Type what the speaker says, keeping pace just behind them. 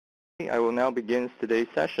I will now begin today's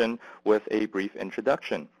session with a brief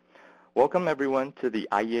introduction. Welcome everyone to the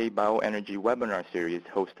IEA Bioenergy Webinar series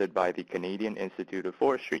hosted by the Canadian Institute of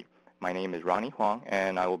Forestry. My name is Ronnie Huang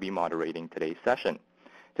and I will be moderating today's session.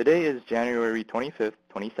 Today is January 25th,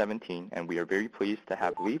 2017, and we are very pleased to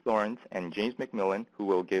have Lee Lawrence and James McMillan who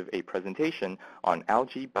will give a presentation on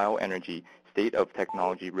Algae Bioenergy State of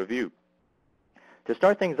Technology Review. To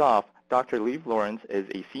start things off, Dr. Lee Lawrence is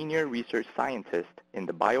a senior research scientist in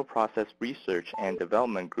the Bioprocess Research and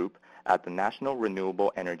Development Group at the National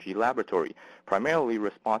Renewable Energy Laboratory, primarily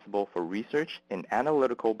responsible for research in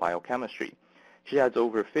analytical biochemistry. She has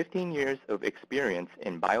over 15 years of experience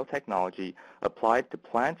in biotechnology applied to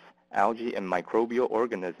plants, algae, and microbial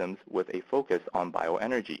organisms with a focus on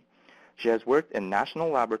bioenergy. She has worked in national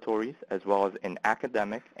laboratories as well as in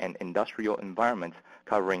academic and industrial environments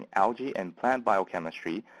covering algae and plant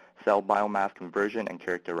biochemistry, cell biomass conversion and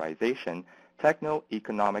characterization,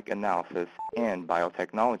 techno-economic analysis, and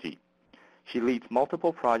biotechnology. She leads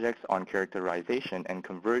multiple projects on characterization and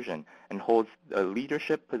conversion and holds a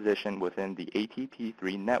leadership position within the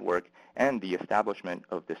ATP3 network and the establishment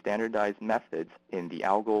of the standardized methods in the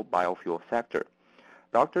algal biofuel sector.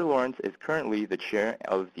 Dr. Lawrence is currently the chair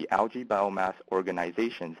of the Algae Biomass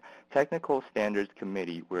Organization's Technical Standards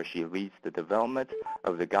Committee, where she leads the development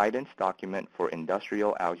of the guidance document for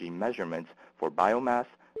industrial algae measurements for biomass,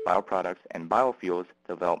 bioproducts, and biofuels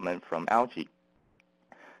development from algae.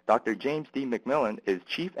 Dr. James D. McMillan is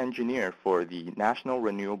Chief Engineer for the National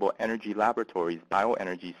Renewable Energy Laboratory's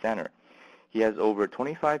Bioenergy Center. He has over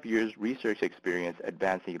 25 years research experience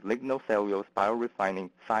advancing lignocellulose biorefining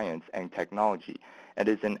science and technology, and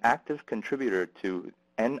is an active contributor to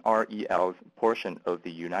NREL's portion of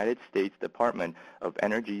the United States Department of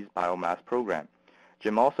Energy's biomass program.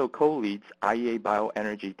 Jim also co-leads IEA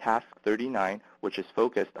Bioenergy Task 39, which is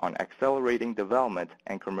focused on accelerating development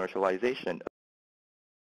and commercialization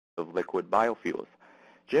of liquid biofuels.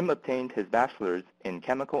 Jim obtained his bachelor's in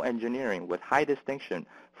chemical engineering with high distinction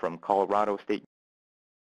from Colorado State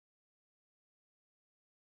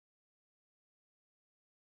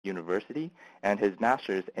University and his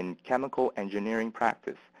master's in chemical engineering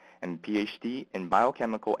practice and PhD in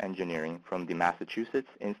biochemical engineering from the Massachusetts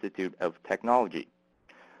Institute of Technology.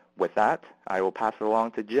 With that, I will pass it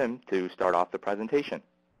along to Jim to start off the presentation.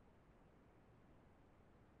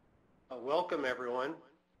 Welcome everyone.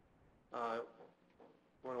 I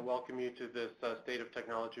want to welcome you to this State of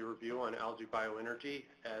Technology Review on Algae Bioenergy.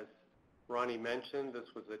 As Ronnie mentioned,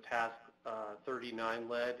 this was a Task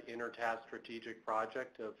 39-led inter-task strategic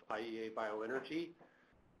project of IEA Bioenergy.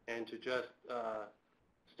 And to just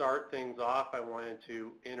start things off, I wanted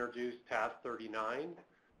to introduce Task 39.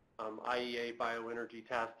 IEA Bioenergy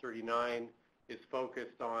Task 39 is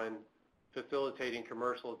focused on facilitating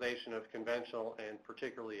commercialization of conventional and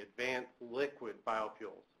particularly advanced liquid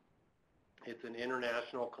biofuels. It's an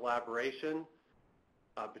international collaboration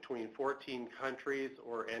between 14 countries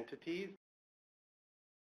or entities.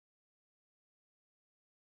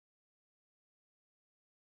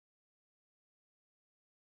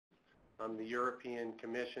 The European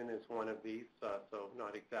Commission is one of these, so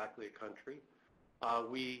not exactly a country.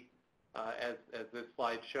 We, as this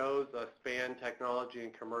slide shows, span technology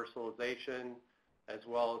and commercialization, as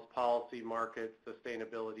well as policy, markets,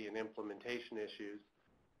 sustainability, and implementation issues,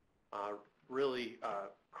 really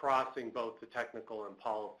crossing both the technical and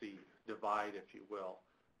policy divide, if you will,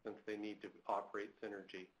 since they need to operate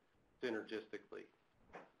synergistically.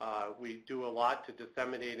 We do a lot to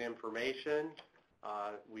disseminate information.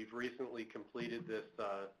 We've recently completed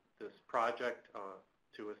this project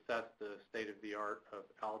to assess the state-of-the-art of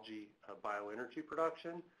algae bioenergy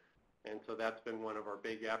production, and so that's been one of our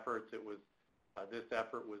big efforts. This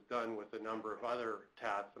effort was done with a number of other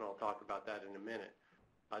tasks, and I'll talk about that in a minute.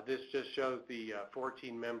 This just shows the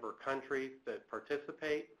 14 member countries that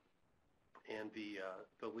participate and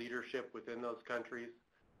the leadership within those countries.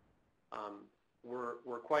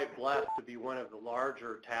 We're quite blessed to be one of the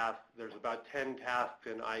larger tasks. There's about 10 tasks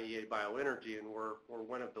in IEA Bioenergy, and we're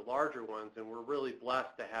one of the larger ones, and we're really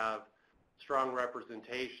blessed to have strong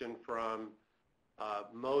representation from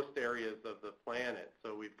most areas of the planet.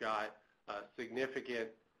 So we've got significant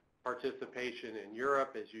participation in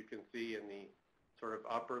Europe, as you can see in the sort of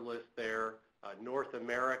upper list there, North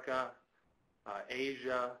America,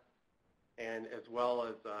 Asia, and as well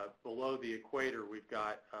as below the equator, we've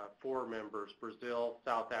got 4 members, Brazil,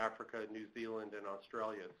 South Africa, New Zealand, and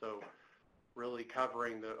Australia. So really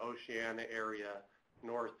covering the Oceania area,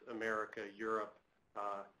 North America, Europe,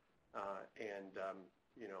 and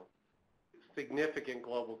significant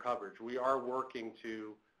global coverage. We are working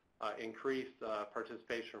to increase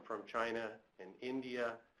participation from China and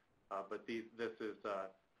India but this is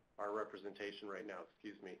our representation right now,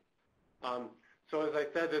 excuse me. So as I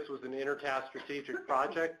said, this was an inter-task strategic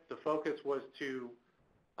project. The focus was to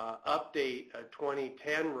update a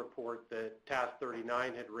 2010 report that Task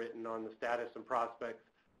 39 had written on the status and prospects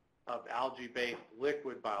of algae-based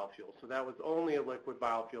liquid biofuels. So that was only a liquid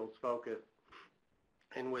biofuels focus.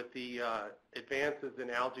 And with the advances in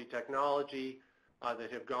algae technology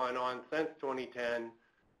that have gone on since 2010,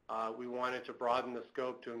 we wanted to broaden the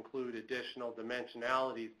scope to include additional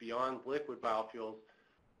dimensionalities beyond liquid biofuels,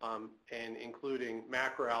 and including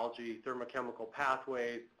macroalgae, thermochemical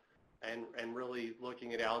pathways, and really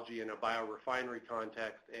looking at algae in a biorefinery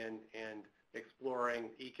context and exploring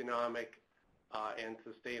economic and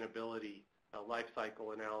sustainability life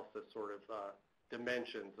cycle analysis sort of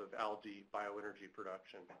dimensions of algae bioenergy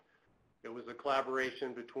production. It was a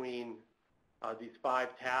collaboration between these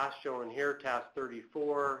 5 tasks shown here, Task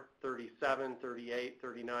 34, 37, 38,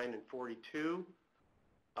 39, and 42.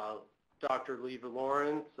 Dr. Leva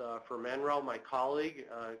Lawrence from NREL, my colleague,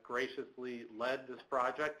 graciously led this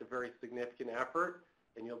project, a very significant effort,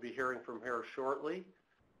 and you'll be hearing from her shortly.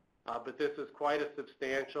 But this is quite a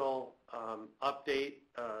substantial update,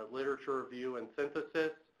 literature review, and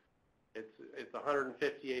synthesis. It's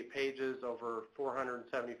 158 pages, over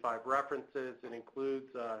 475 references. It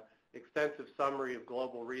includes extensive summary of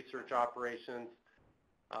global research operations,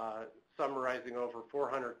 summarizing over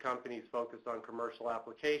 400 companies focused on commercial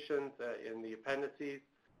applications in the appendices.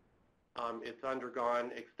 It's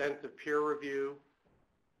undergone extensive peer review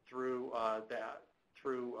through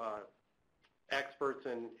experts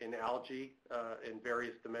in algae, in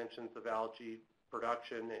various dimensions of algae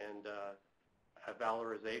production and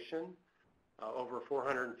valorization. Over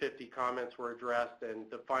 450 comments were addressed, and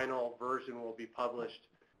the final version will be published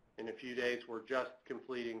in a few days. We're just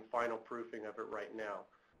completing final proofing of it right now.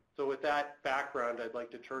 So with that background, I'd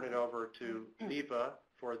like to turn it over to Leva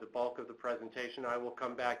for the bulk of the presentation. I will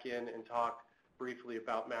come back in and talk briefly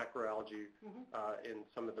about macroalgae in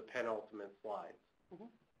some of the penultimate slides.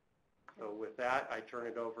 So with that, I turn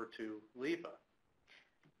it over to Leva.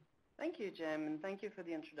 Thank you, Jim, and thank you for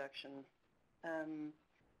the introduction.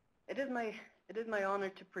 It is my honor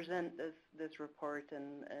to present this report,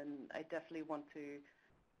 and I definitely want to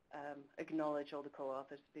acknowledge all the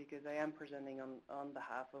co-authors, because I am presenting on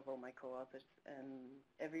behalf of all my co-authors, and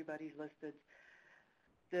everybody's listed.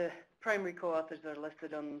 The primary co-authors are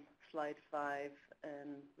listed on slide 5,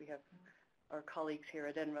 and we have our colleagues here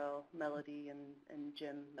at NREL, Melody and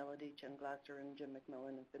Jim Glasser and Jim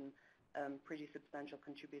McMillan have been pretty substantial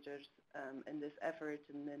contributors in this effort.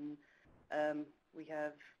 And then we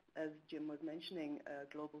have, as Jim was mentioning,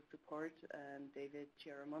 global support, David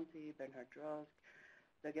Chiaramonte, Bernhard Drosk,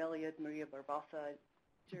 Doug Elliott, Maria Barbosa,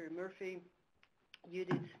 Jerry Murphy,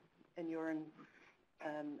 Judith and Joran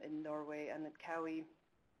in Norway, Annette Cowie,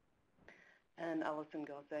 and Alison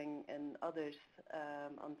Gosseng and others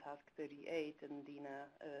on Task 38, and Dina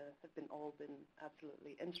have all been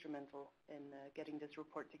absolutely instrumental in getting this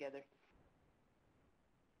report together.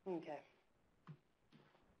 Okay.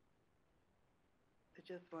 I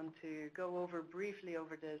just want to go briefly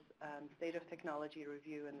over this state of technology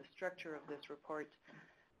review and the structure of this report.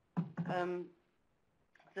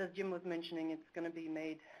 As Jim was mentioning, it's going to be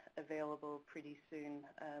made available pretty soon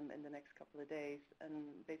in the next couple of days. And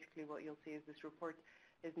basically what you'll see is this report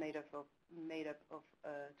is made up of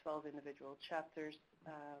 12 individual chapters,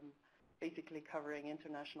 basically covering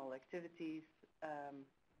international activities,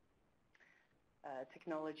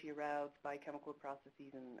 technology routes, biochemical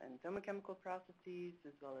processes and thermochemical processes,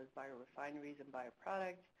 as well as biorefineries and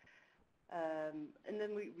bioproducts. And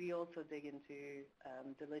then we also dig into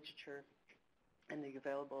the literature and the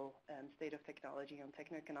available state of technology on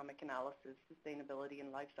techno-economic analysis, sustainability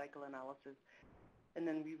and life cycle analysis. And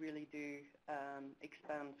then we really do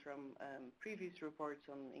expand from previous reports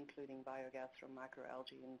on including biogas from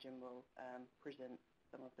macroalgae, and Jim will present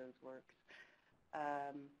some of those works.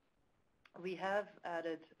 We have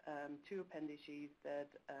added 2 appendices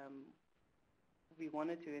that we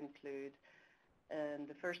wanted to include, and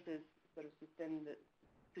the first is sort of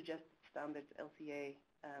suggested standard LCA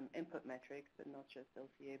input metrics, but not just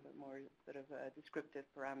LCA, but more sort of descriptive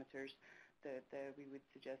parameters that we would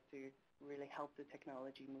suggest to really help the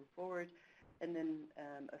technology move forward. And then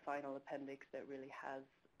a final appendix that really has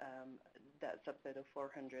that subset of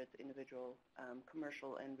 400 individual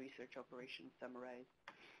commercial and research operations summarized.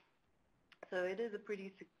 So it is a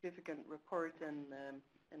pretty significant report, and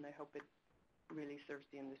I hope it really serves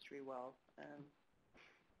the industry well.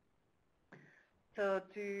 So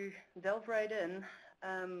to delve right in,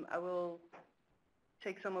 I will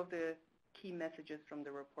take some of the key messages from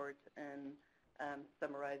the report and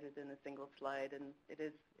summarize it in a single slide, and it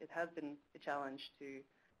has been a challenge to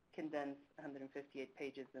condense 158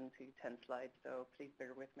 pages into 10 slides, so please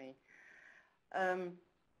bear with me.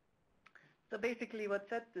 So basically what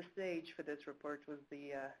set the stage for this report was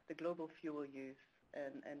the global fuel use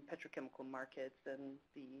and petrochemical markets, and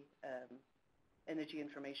the Energy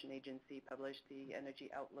Information Agency published the Energy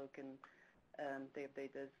Outlook, and they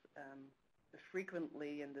update this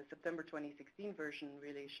frequently, and the September 2016 version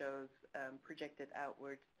really shows projected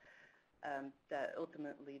outwards that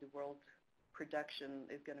ultimately the world production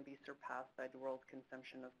is going to be surpassed by the world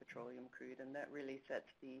consumption of petroleum crude, and that really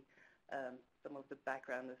sets the some of the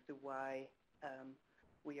background as to why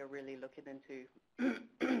we are really looking into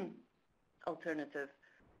alternative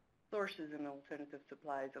sources and alternative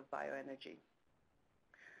supplies of bioenergy.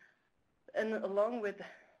 And along with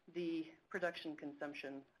the production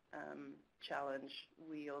consumption challenge,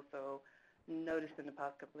 we also noticed in the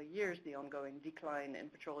past couple of years the ongoing decline in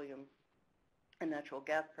petroleum and natural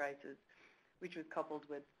gas prices, which was coupled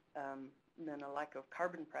with then a lack of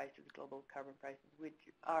carbon prices, global carbon prices, which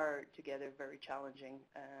are together very challenging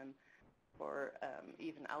for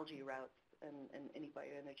even algae routes and any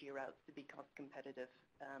bioenergy routes to be cost competitive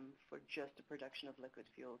for just the production of liquid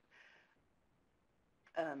fuels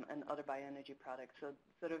and other bioenergy products. So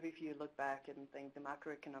sort of if you look back and think the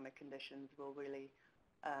macroeconomic conditions will really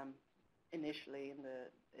initially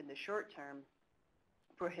in the short term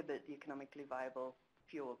prohibit the economically viable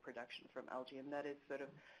fuel production from algae, and that is sort of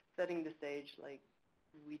setting the stage like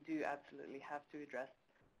we do absolutely have to address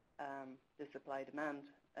the supply-demand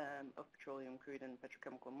of petroleum crude and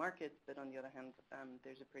petrochemical markets, but on the other hand,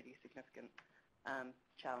 there's a pretty significant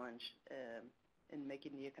challenge in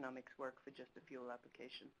making the economics work for just a fuel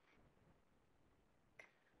application.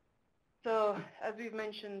 So, as we've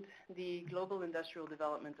mentioned, the global industrial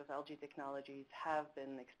development of algae technologies have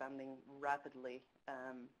been expanding rapidly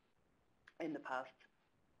in the past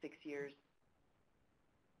 6 years.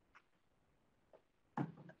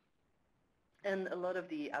 And a lot of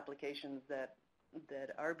the applications that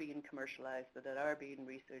are being commercialized, that are being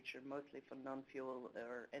researched, are mostly for non-fuel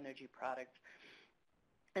or energy products.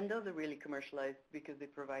 And those are really commercialized because they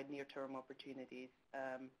provide near-term opportunities.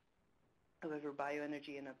 However,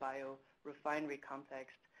 bioenergy in a biorefinery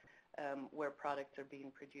context, where products are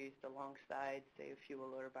being produced alongside, say, a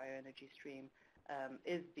fuel or a bioenergy stream,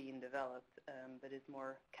 is being developed, but is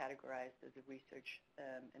more categorized as a research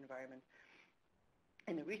environment.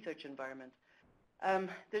 In a research environment,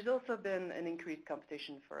 there's also been an increased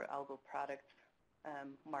competition for algal product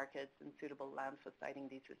markets and suitable land for siting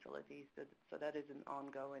these facilities. So that is an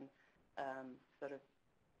ongoing sort of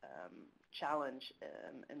challenge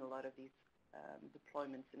in a lot of these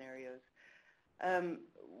deployment scenarios.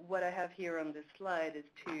 What I have here on this slide is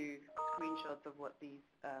 2 screenshots of what these,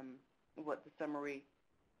 what the summary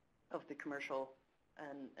of the commercial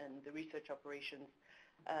and the research operations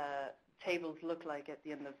tables look like at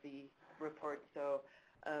the end of the report. So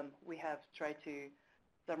we have tried to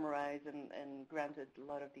summarize, and granted a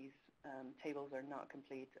lot of these tables are not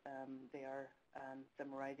complete. They are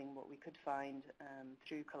summarizing what we could find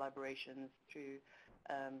through collaborations, through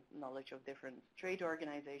knowledge of different trade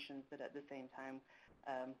organizations, but at the same time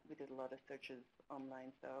we did a lot of searches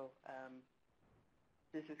online. So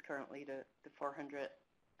this is currently the 400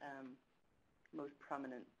 most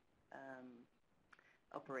prominent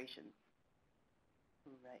operations.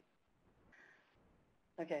 Right.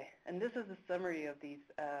 Okay, and this is a summary of these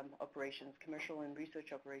operations, commercial and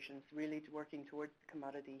research operations, really working towards the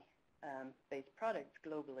commodity-based products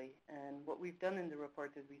globally. And what we've done in the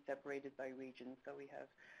report is we separated by region. So we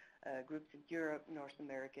have groups in Europe, North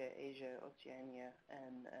America, Asia, Oceania,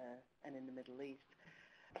 and in the Middle East.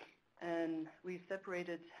 And we've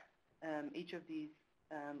separated each of these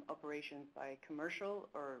operations by commercial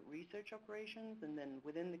or research operations, and then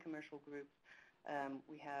within the commercial groups,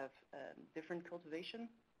 we have different cultivation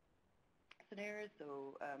scenarios,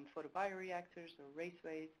 so photobioreactors or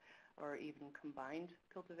raceways, or even combined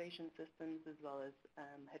cultivation systems, as well as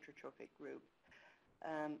heterotrophic groups.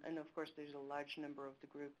 And of course, there's a large number of the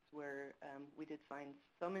groups where we did find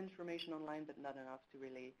some information online, but not enough to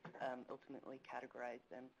really ultimately categorize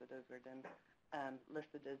them. So those were then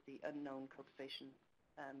listed as the unknown cultivation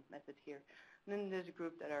method here. And then there's a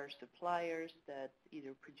group that are suppliers that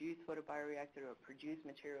either produce photobioreactor or produce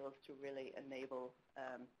materials to really enable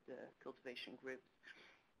the cultivation groups.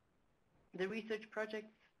 The research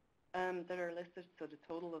projects that are listed, so the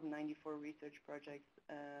total of 94 research projects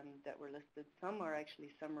that were listed, some are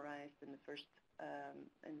actually summarized in the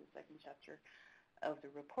second chapter of the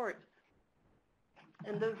report.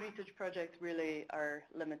 And those research projects really are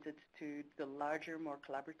limited to the larger, more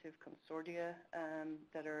collaborative consortia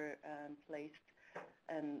that are placed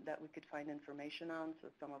and that we could find information on. So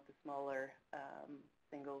some of the smaller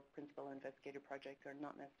single principal investigator projects are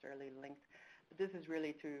not necessarily linked. But this is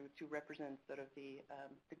really to represent sort of the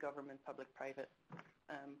government, public-private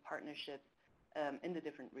partnerships in the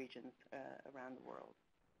different regions around the world.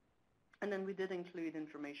 And then we did include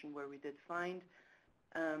information where we did find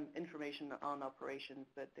information on operations,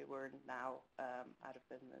 but they were now out of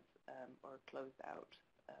business or closed out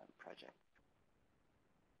projects.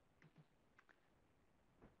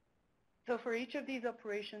 So for each of these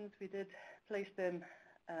operations, we did place them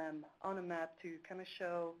on a map to kind of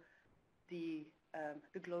show the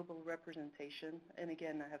global representation. And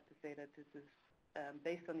again, I have to say that this is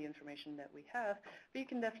based on the information that we have, but you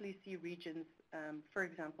can definitely see regions. For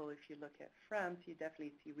example, if you look at France, you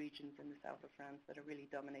definitely see regions in the south of France that are really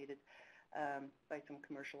dominated by some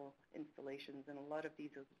commercial installations, and a lot of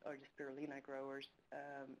these are the spirulina growers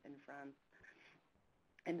in France,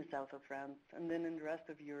 in the south of France. And then in the rest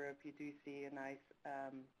of Europe, you do see a nice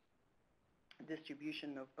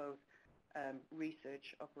distribution of both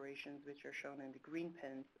research operations, which are shown in the green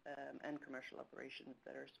pins, and commercial operations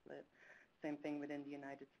that are split. Same thing within the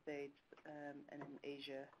United States and in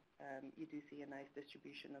Asia. You do see a nice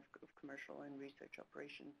distribution of commercial and research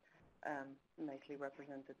operations, nicely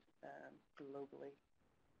represented globally.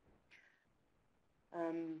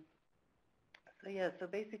 So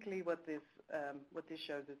basically what this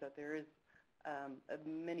shows is that there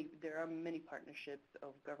are many partnerships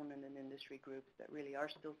of government and industry groups that really are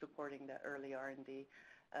still supporting that early R&D.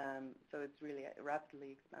 So it's really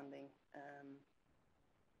rapidly expanding.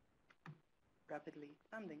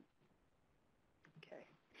 Okay.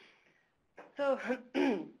 So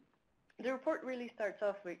the report really starts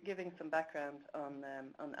off with giving some background on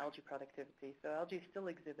algae productivity. So algae still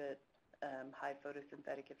exhibit high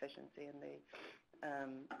photosynthetic efficiency, and they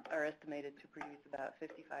are estimated to produce about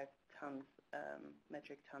 55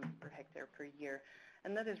 metric tons per hectare per year,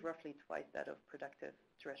 and that is roughly twice that of productive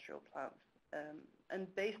terrestrial plants. And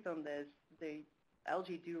based on this, the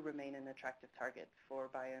algae do remain an attractive target for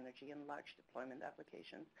bioenergy and large deployment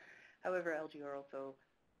applications. However, algae are also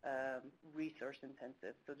resource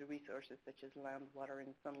intensive, so the resources such as land, water,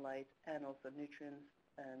 and sunlight, and also nutrients,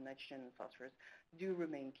 nitrogen and phosphorus, do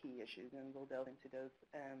remain key issues, and we'll delve into those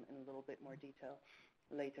in a little bit more detail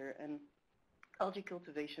later. And algae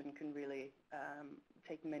cultivation can really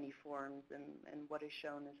take many forms, and what is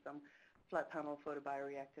shown is some flat panel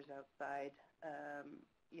photobioreactors outside,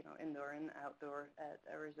 indoor and outdoor at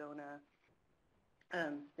Arizona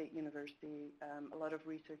State University. A lot of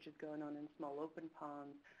research is going on in small open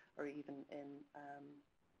ponds or even in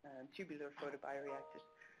tubular photobioreactors.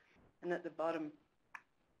 And at the bottom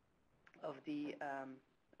of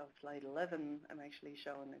slide 11, I'm actually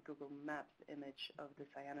showing a Google Maps image of the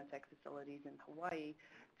Cyanotech facilities in Hawaii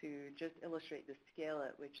to just illustrate the scale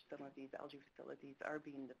at which some of these algae facilities are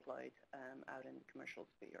being deployed out in the commercial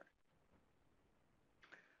sphere.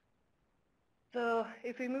 So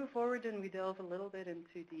if we move forward and we delve a little bit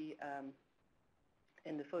into the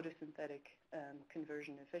photosynthetic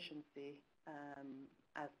conversion efficiency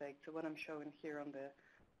aspect, so what I'm showing here on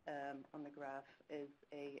the graph is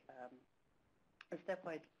a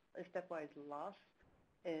stepwise loss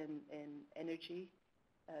in energy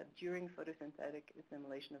during photosynthetic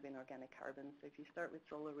assimilation of inorganic carbon. So if you start with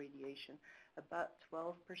solar radiation, about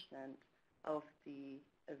 12% of the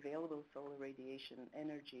available solar radiation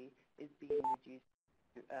energy is being reduced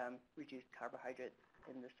to reduced carbohydrates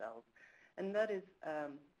in the cells. And that is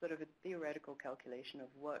sort of a theoretical calculation of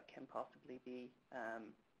what can possibly be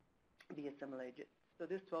assimilated. So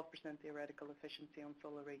this 12% theoretical efficiency on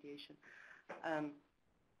solar radiation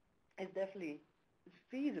is definitely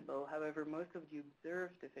feasible. However, most of the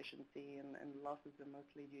observed efficiency and losses are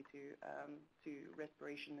mostly due to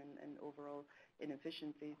respiration and overall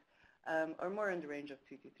inefficiencies are more in the range of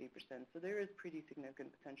 2 to 3%. So there is pretty significant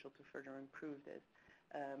potential to further improve this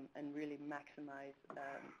and really maximize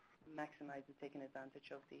the taking advantage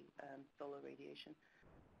of the solar radiation.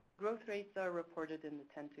 Growth rates are reported in the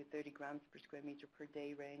 10 to 30 grams per square meter per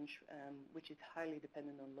day range, which is highly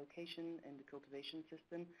dependent on location and the cultivation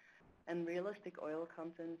system. And realistic oil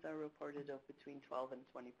contents are reported of between 12 and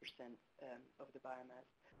 20% of the biomass.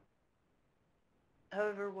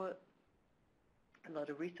 However, what a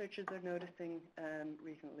lot of researchers are noticing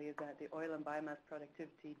recently is that the oil and biomass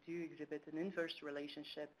productivity do exhibit an inverse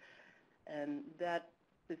relationship, and that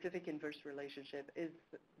specific inverse relationship is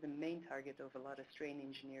the main target of a lot of strain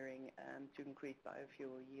engineering to increase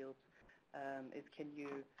biofuel yields. Is can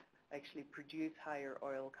you actually produce higher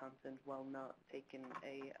oil content while not taking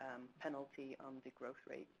a penalty on the growth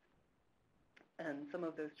rate. And some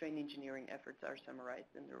of those strain engineering efforts are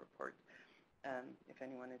summarized in the report, if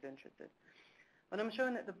anyone is interested. What I'm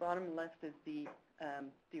showing at the bottom left is the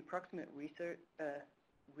approximate resource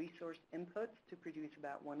inputs to produce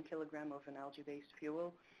about 1 kilogram of an algae-based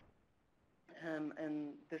fuel.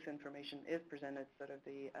 And this information is presented, sort of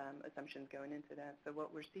the assumptions going into that. So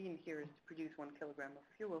what we're seeing here is to produce 1 kilogram of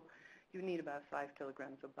fuel, you need about 5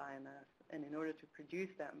 kilograms of biomass. And in order to produce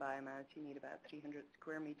that biomass, you need about 300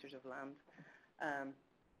 square meters of land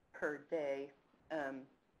per day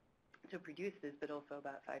to produce this, but also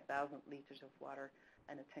about 5,000 liters of water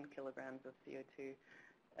and 10 kilograms of CO2,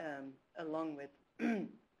 along with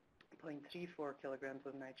 0.34 kilograms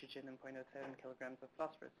of nitrogen and 0.07 kilograms of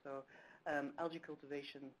phosphorus. So algae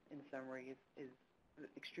cultivation, in summary, is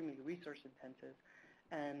extremely resource intensive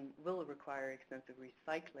and will require extensive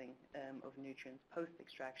recycling of nutrients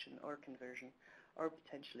post-extraction or conversion, or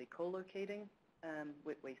potentially co-locating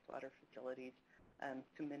with wastewater facilities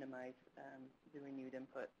to minimize the renewed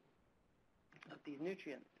input of these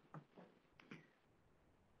nutrients.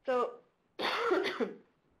 So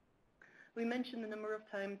we mentioned a number of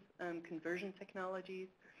times conversion technologies,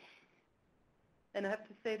 and I have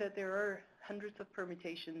to say that there are hundreds of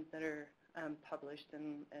permutations that are published,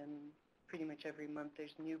 and pretty much every month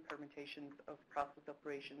there's new permutations of process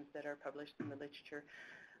operations that are published in the literature.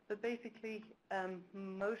 But basically,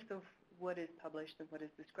 most of what is published and what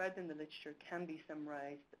is described in the literature can be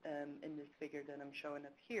summarized in this figure that I'm showing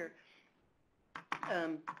up here,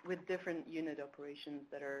 with different unit operations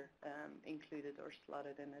that are included or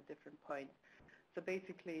slotted in at different points. So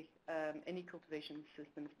basically, any cultivation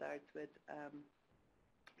system starts with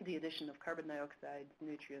the addition of carbon dioxide,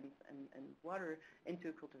 nutrients, and water into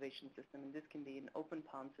a cultivation system. And this can be an open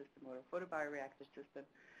pond system or a photobioreactor system,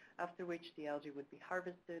 after which the algae would be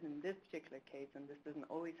harvested. In this particular case, and this doesn't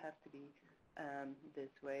always have to be this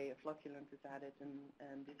way, a flocculant is added,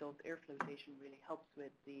 and dissolved air flotation really helps with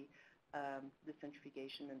the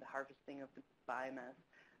centrifugation and the harvesting of the biomass.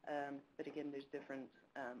 But again, there's different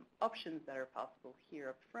options that are possible here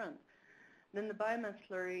up front. Then the biomass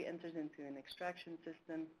slurry enters into an extraction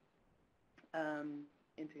system,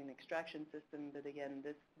 but again,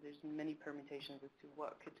 there's many permutations as to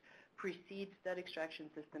what could precede that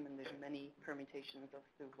extraction system, and there's many permutations as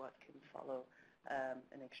to what can follow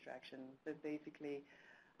an extraction. But basically,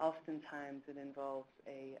 oftentimes it involves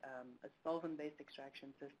a solvent-based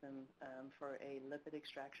extraction system for a lipid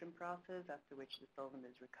extraction process, after which the solvent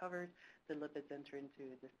is recovered. The lipids enter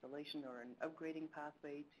into a distillation or an upgrading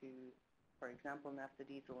pathway to, for example, naphtha,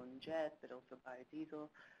 diesel, and jet, but also biodiesel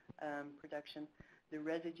production. The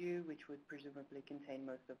residue, which would presumably contain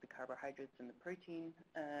most of the carbohydrates and the protein,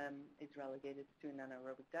 is relegated to an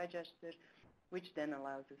anaerobic digester, which then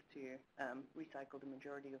allows us to recycle the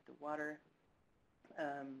majority of the water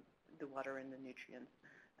and the nutrients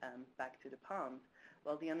back to the pond,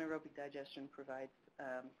 while the anaerobic digestion provides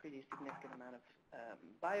pretty significant amount of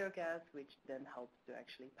biogas, which then helps to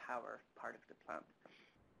actually power part of the plant.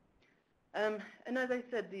 And as I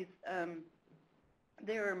said, these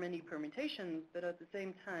there are many permutations, but at the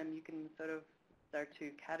same time, you can sort of start to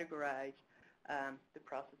categorize the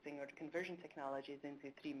processing or the conversion technologies into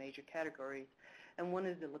three major categories. And one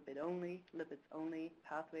is the lipids-only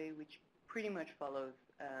pathway, which pretty much follows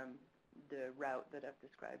the route that I've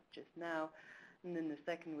described just now. And then the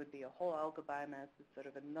second would be a whole algal biomass, it's sort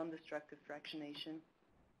of a non-destructive fractionation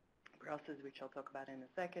process, which I'll talk about in a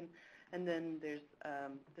second. And then there's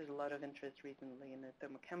a lot of interest recently in the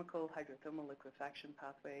thermochemical hydrothermal liquefaction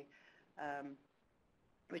pathway,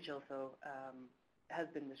 which also has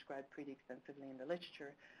been described pretty extensively in the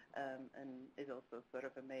literature, and is also sort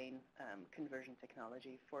of a main conversion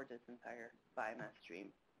technology for this entire biomass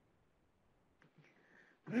stream.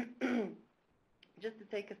 Just to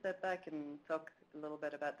take a step back and talk a little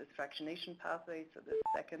bit about this fractionation pathway, so the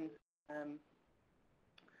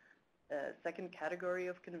second category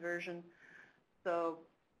of conversion. So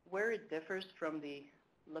where it differs from the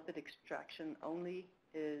lipid extraction only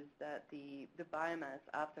is that the biomass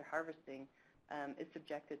after harvesting is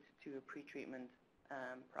subjected to a pretreatment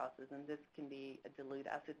process, and this can be a dilute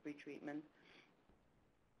acid pretreatment.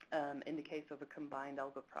 In the case of a combined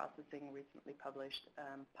algal processing recently published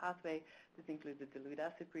pathway, this includes a dilute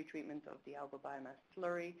acid pretreatment of the algal biomass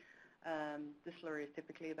slurry. The slurry is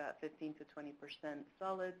typically about 15 to 20%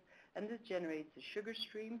 solids, and this generates a sugar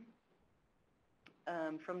stream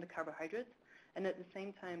from the carbohydrates, and at the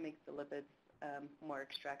same time makes the lipids more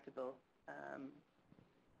extractable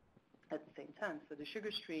at the same time. So the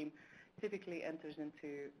sugar stream typically enters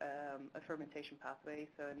into a fermentation pathway.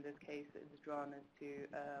 So in this case, it's drawn as to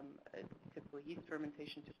a typical yeast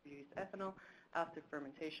fermentation to produce ethanol. After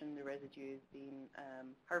fermentation, the residue is being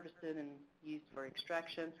harvested and used for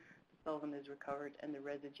extraction. The solvent is recovered, and the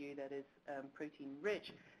residue that is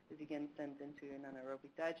protein-rich is again sent into an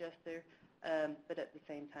anaerobic digester. But at the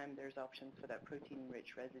same time, there's options for that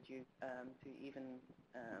protein-rich residue to even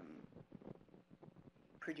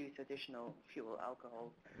produce additional fuel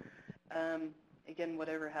alcohols. Again,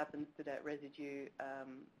 whatever happens to that residue,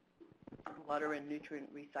 water and nutrient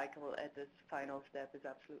recycle at this final step is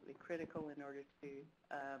absolutely critical in order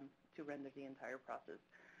to render the entire process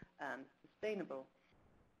sustainable.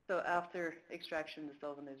 So after extraction, the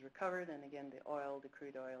solvent is recovered, and again, the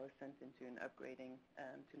crude oil, is sent into an upgrading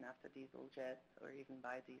to naphtha, diesel, jet, or even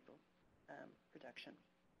biodiesel production.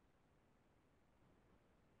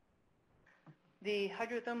 The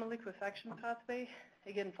hydrothermal liquefaction pathway,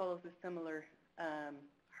 again, follows a similar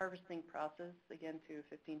harvesting process, again, to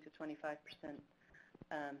 15 to 25%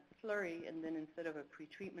 slurry, and then instead of a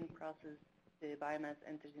pretreatment process, the biomass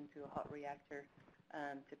enters into a hot reactor,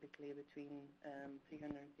 typically between 300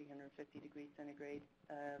 and 350 degrees centigrade,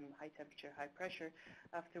 high temperature, high pressure,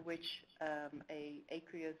 after which a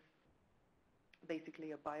aqueous, basically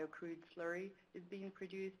a biocrude slurry, is being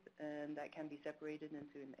produced, and that can be separated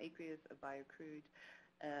into an aqueous, a biocrude,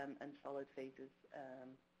 and solid phases.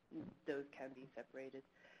 Those can be separated.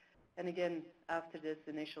 And again, after this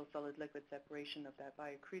initial solid-liquid separation of that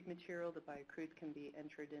biocrude material, the biocrude can be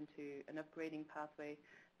entered into an upgrading pathway,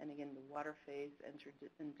 and again, the water phase entered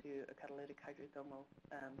into a catalytic hydrothermal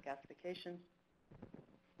gasification,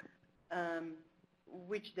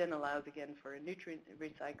 which then allows, again, for a nutrient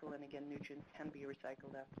recycle, and again, nutrients can be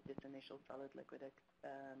recycled after this initial solid-liquid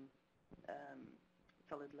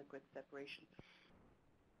separation.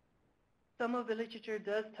 Some of the literature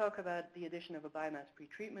does talk about the addition of a biomass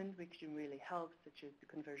pretreatment, which can really help, such as the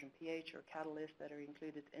conversion pH or catalysts that are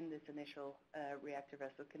included in this initial reactor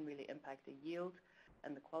vessel can really impact the yield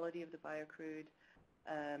and the quality of the biocrude.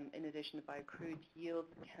 In addition, the biocrude yield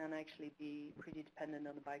can actually be pretty dependent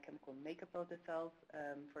on the biochemical makeup of the cells,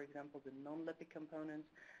 for example, the non-lipid components,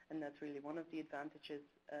 and that's really one of the advantages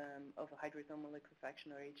of a hydrothermal liquefaction,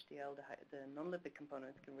 or HTL. The non-lipid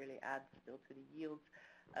components can really add still to the yields,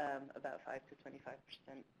 about 5 to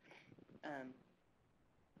 25%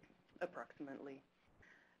 approximately.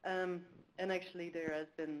 And actually there has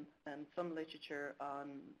been some literature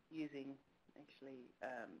on using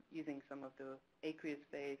some of the aqueous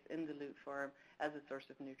phase in dilute form as a source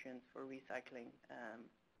of nutrients for recycling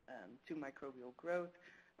to microbial growth,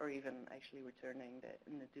 or even actually returning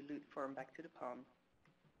in the dilute form back to the pond.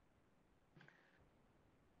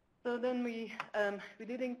 So then we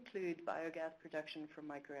did include biogas production from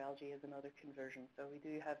microalgae as another conversion. So we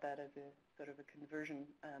do have that as a sort of a conversion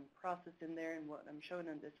process in there. And what I'm showing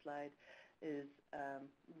on this slide is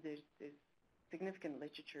there's significant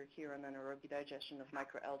literature here on anaerobic digestion of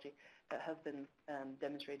microalgae that has been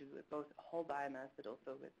demonstrated with both whole biomass but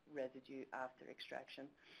also with residue after extraction.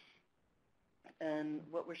 And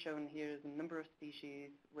what we're showing here is a number of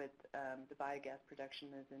species with the biogas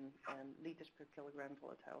production as in liters per kilogram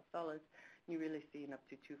volatile solids. You really see an up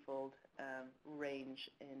to twofold range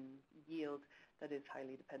in yield that is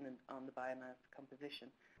highly dependent on the biomass composition.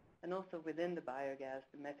 And also within the biogas,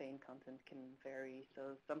 the methane content can vary.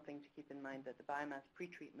 So something to keep in mind that the biomass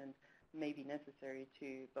pretreatment may be necessary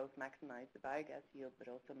to both maximize the biogas yield but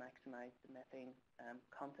also maximize the methane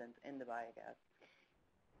content in the biogas.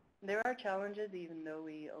 There are challenges, even though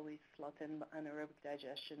we always slot in anaerobic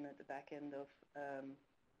digestion at the back end of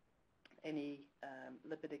any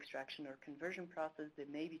lipid extraction or conversion process. There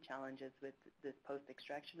may be challenges with this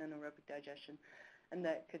post-extraction anaerobic digestion, and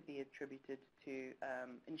that could be attributed to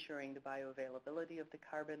ensuring the bioavailability of the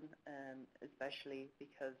carbon, especially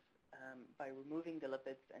because by removing the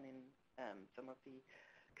lipids and in some of the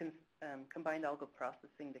combined algal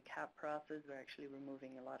processing, the CAP process, we're actually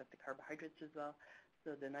removing a lot of the carbohydrates as well.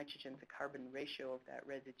 So the nitrogen to carbon ratio of that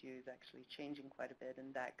residue is actually changing quite a bit, and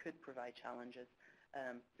that could provide challenges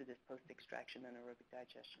to this post-extraction anaerobic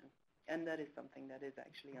digestion. And that is something that is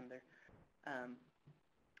actually under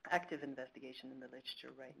active investigation in the literature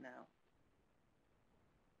right now.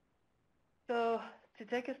 So to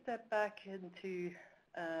take a step back into,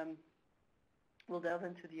 we'll delve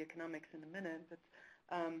into the economics in a minute, but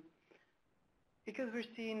because we're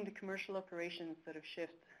seeing the commercial operations sort of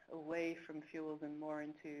shift away from fuels and more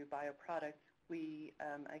into bioproducts, we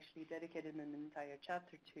actually dedicated an entire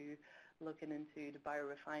chapter to looking into the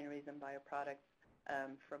biorefineries and bioproducts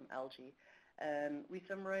from algae. We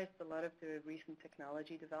summarized a lot of the recent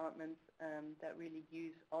technology developments that really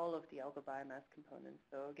use all of the algal biomass components.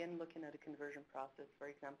 So again, looking at a conversion process, for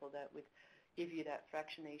example, that would give you that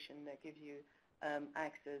fractionation, that gives you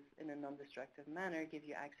access in a non-destructive manner, give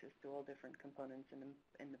you access to all different components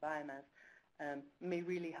in the biomass, may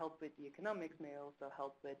really help with the economics, may also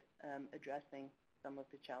help with addressing some of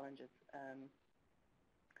the challenges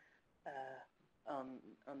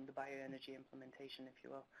on the bioenergy implementation, if you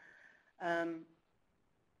will. And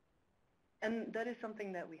that is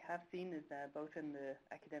something that we have seen, is that both in the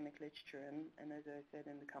academic literature and as I said,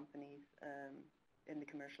 in the companies, in the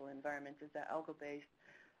commercial environment, is that algal-based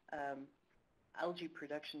algae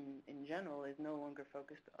production in general is no longer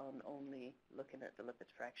focused on only looking at the lipid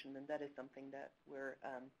fraction, and that is something that we're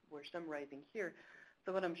summarizing here.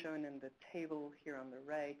 So what I'm showing in the table here on the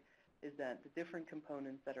right is that the different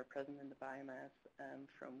components that are present in the biomass,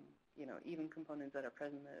 from even components that are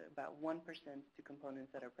present at about 1% to components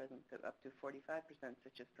that are present to up to 45%,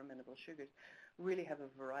 such as fermentable sugars, really have a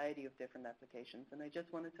variety of different applications. And I just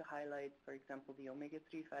wanted to highlight, for example, the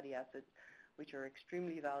omega-3 fatty acids, which are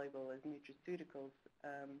extremely valuable as nutraceuticals,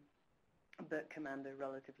 but command a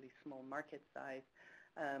relatively small market size,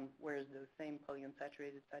 whereas those same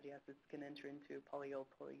polyunsaturated fatty acids can enter into polyol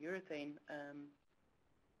polyurethane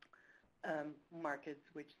markets,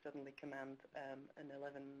 which suddenly command an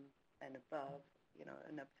 11 and above,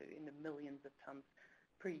 and up to in the millions of tons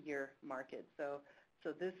per year market. So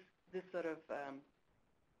this sort of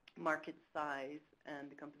market size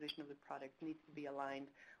and the composition of the products needs to be aligned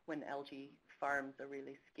when algae farms are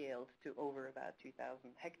really scaled to over about 2,000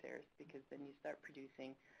 hectares, because then you start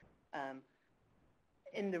producing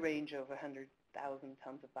in the range of 100,000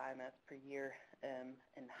 tons of biomass per year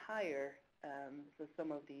and higher. So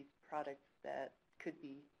some of these products that could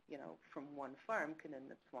be, from one farm could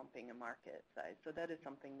end up swamping a market size. So that is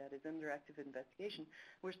something that is under active investigation.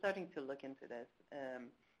 We're starting to look into this,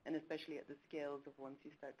 and especially at the scales of once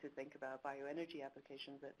you start to think about bioenergy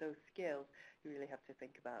applications, at those scales, you really have to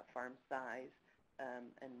think about farm size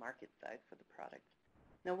and market size for the product.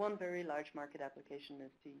 Now, one very large market application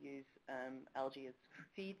is to use algae as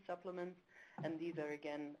feed supplements, and these are,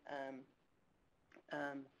 again,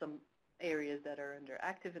 some areas that are under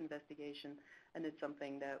active investigation, and it's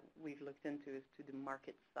something that we've looked into as to the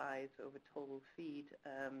market size of a total feed,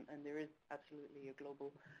 and there is absolutely a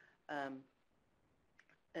global,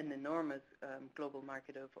 an enormous global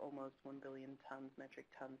market of almost 1 billion metric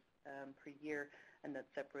tons per year, and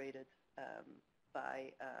that's separated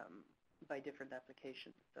by different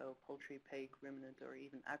applications. So poultry, pig, ruminant, or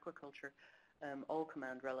even aquaculture all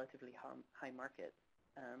command relatively high markets.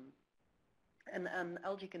 And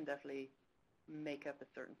algae can definitely make up a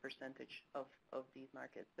certain percentage of these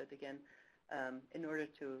markets. But again, in order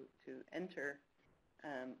to enter,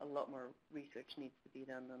 a lot more research needs to be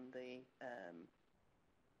done on the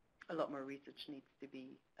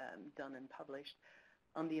done and published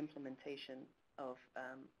on the implementation of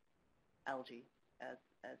algae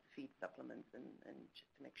as feed supplements, and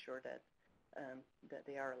just to make sure that that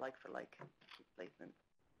they are like-for-like replacements.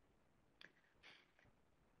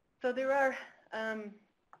 So there are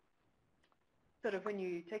sort of, when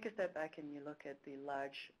you take a step back and you look at the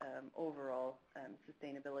large overall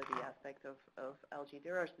sustainability aspect of algae,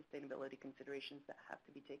 there are sustainability considerations that have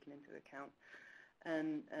to be taken into account.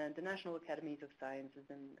 And the National Academies of Sciences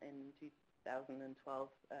in 2012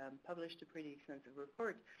 published a pretty extensive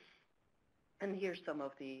report. And here's some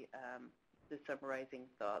of the summarizing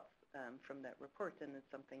thoughts from that report, and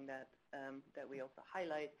it's something that we also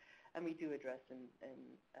highlight, and we do address in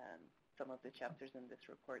some of the chapters in this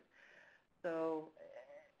report. So,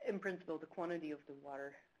 in principle, the quantity of the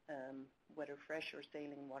water, whether fresh or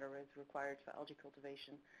saline water, is required for algae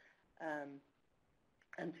cultivation,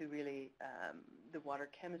 and to really, the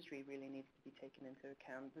water chemistry really needs to be taken into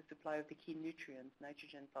account. The supply of the key nutrients,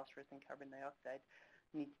 nitrogen, phosphorus, and carbon dioxide,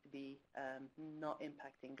 needs to be not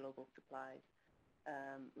impacting global supplies.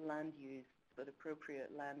 Land use, but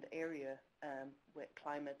appropriate land area with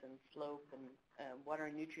climate and slope and water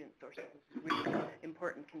and nutrient sources is really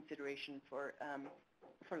important consideration for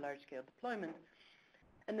large-scale deployment.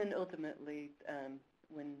 And then ultimately,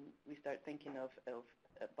 when we start thinking of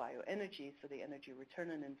bioenergy, so the energy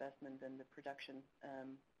return on investment and the production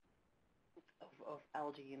of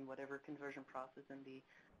algae in whatever conversion process and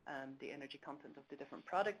the energy content of the different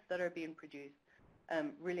products that are being produced,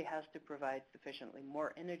 really has to provide sufficiently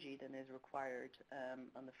more energy than is required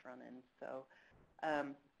on the front end. So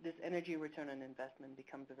this energy return on investment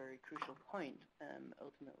becomes a very crucial point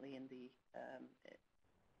ultimately in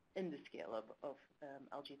the scale of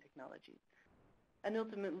algae technology. And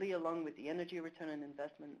ultimately, along with the energy return on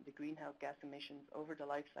investment, the greenhouse gas emissions over the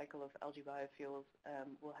life cycle of algae biofuels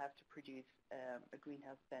will have to produce a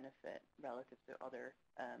greenhouse benefit relative to other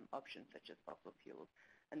options such as fossil fuels.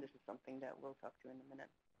 And this is something that we'll talk to in a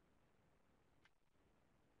minute.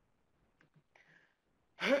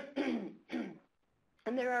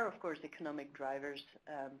 And there are, of course, economic drivers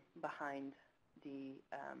behind the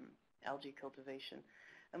algae cultivation.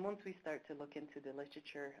 And once we start to look into the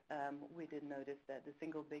literature, we did notice that the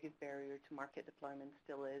single biggest barrier to market deployment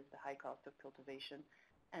still is the high cost of cultivation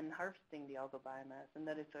and harvesting the algal biomass. And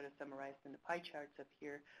that is sort of summarized in the pie charts up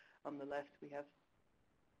here. On the left, we have,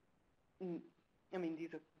 I mean,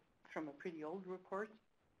 these are from a pretty old report,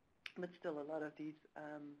 but still a lot of these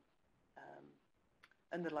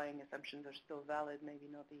underlying assumptions are still valid, maybe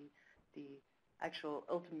not the actual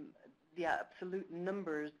the absolute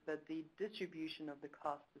numbers, but the distribution of the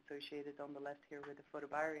costs associated on the left here with the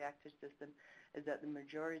photobioreactor system is that the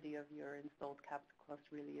majority of your installed capital cost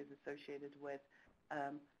really is associated with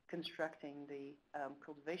constructing the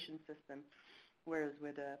cultivation system, whereas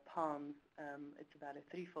with ponds, it's about a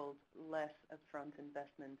threefold less upfront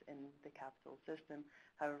investment in the capital system.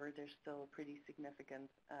 However, there's still a pretty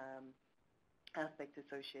significant aspect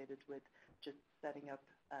associated with just setting up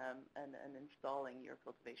and installing your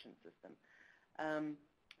cultivation system.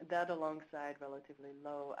 That alongside relatively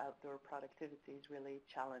low outdoor productivities really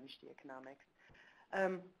challenge the economics.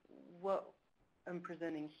 What I'm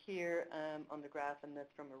presenting here on the graph, and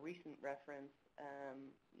that's from a recent reference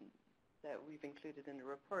that we've included in the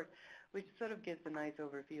report, which sort of gives a nice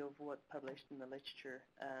overview of what's published in the literature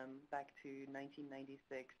back to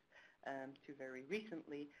 1996 to very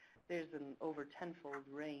recently. There's an over tenfold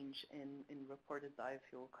range in reported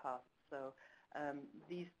biofuel costs. So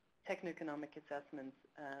these techno-economic assessments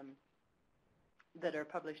that are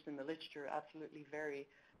published in the literature absolutely vary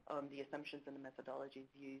on the assumptions and the methodologies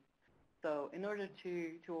used. So in order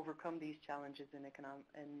to overcome these challenges in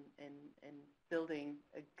building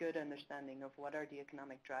a good understanding of what are the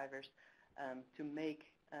economic drivers to make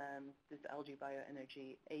this algae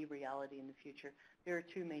bioenergy a reality in the future, there are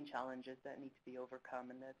two main challenges that need to be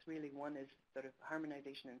overcome, and that's really one is sort of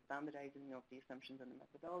harmonization and standardizing of the assumptions and the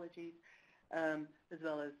methodologies, as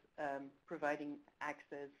well as providing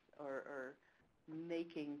access or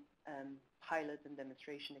making pilot and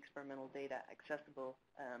demonstration experimental data accessible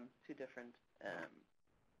to different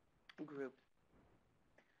groups.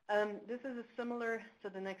 This is a similar, so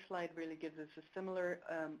the next slide really gives us a similar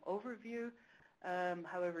overview.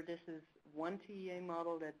 However, this is one TEA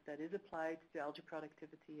model that is applied to algae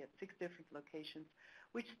productivity at 6 different locations,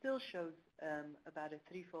 which still shows about a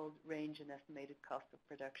threefold range in estimated cost of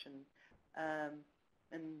production.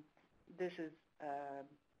 And this is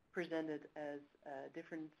presented as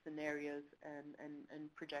different scenarios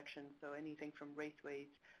and projections, so anything from raceways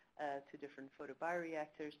to different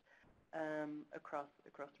photobioreactors across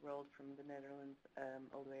the world, from the Netherlands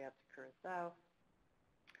all the way up to Curacao.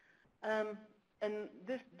 And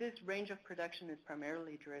this range of production is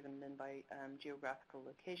primarily driven then by geographical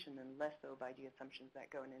location and less so by the assumptions that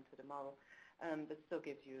go into the model, but still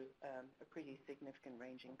gives you a pretty significant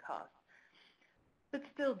range in cost. But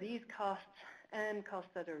still, these costs and costs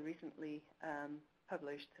that are recently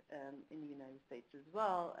published in the United States as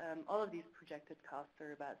well, all of these projected costs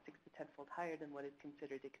are about 6 to 10-fold higher than what is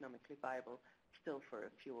considered economically viable still for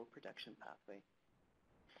a fuel production pathway.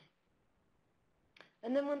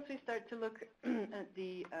 And then once we start to look at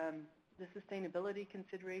the sustainability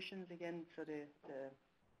considerations, again, so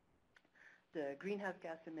the greenhouse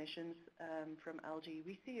gas emissions from algae,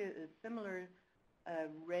 we see a similar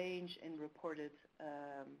range in reported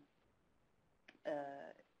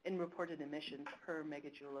emissions per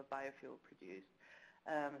megajoule of biofuel produced.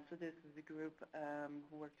 So this is a group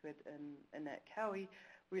who worked with Annette Cowie,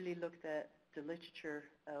 really looked at the literature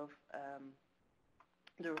of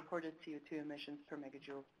the reported CO2 emissions per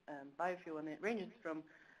megajoule biofuel, and it ranges from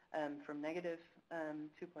negative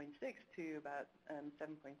 2.6 to about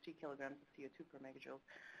 7.3 kilograms of CO2 per megajoule.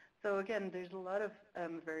 So again, there's a lot of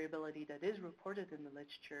variability that is reported in the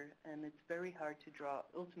literature, and it's very hard to draw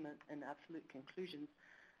ultimate and absolute conclusions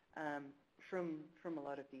from a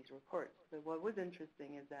lot of these reports. But what was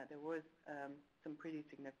interesting is that there was some pretty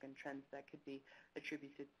significant trends that could be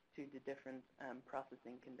attributed to the different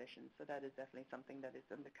processing conditions. So that is definitely something that is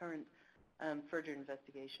under current further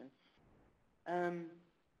investigation.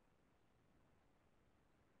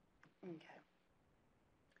 Okay.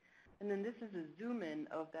 And then this is a zoom in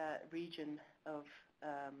of that region of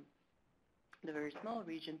the very small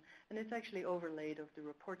region, and it's actually overlaid of the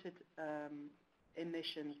reported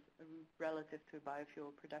emissions relative to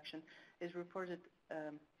biofuel production is reported,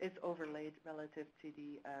 is overlaid relative to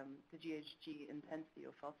the GHG intensity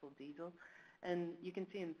of fossil diesel. And you can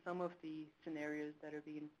see in some of the scenarios that are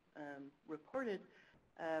being reported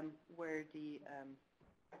where the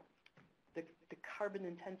carbon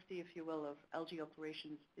intensity, if you will, of algae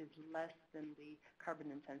operations is less than the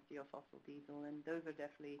carbon intensity of fossil diesel, and those are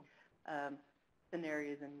definitely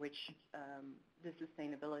scenarios in which the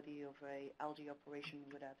sustainability of a algae operation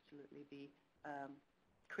would absolutely be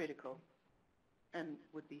critical and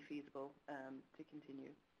would be feasible to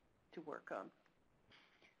continue to work on.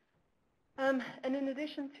 And in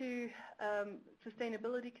addition to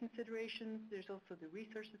sustainability considerations, there's also the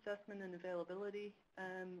resource assessment and availability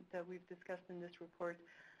that we've discussed in this report.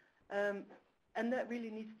 And that really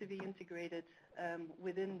needs to be integrated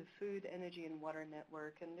within the food, energy, and water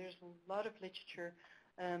network. And there's a lot of literature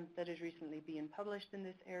that is recently being published in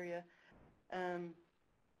this area.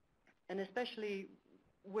 And especially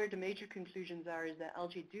where the major conclusions are is that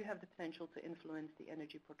algae do have the potential to influence the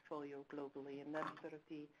energy portfolio globally. And that's sort of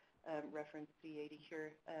the reference 380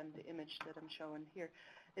 here, the image that I'm showing here,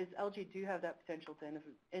 is algae do have that potential to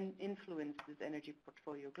influence this energy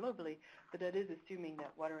portfolio globally, but that is assuming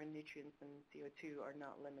that water and nutrients and CO2 are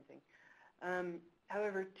not limiting.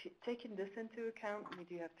 However, taking this into account, we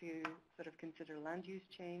do have to sort of consider land use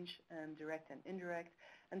change, direct and indirect,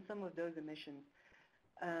 and some of those emissions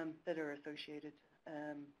that are associated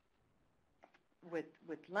with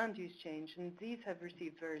land use change, and these have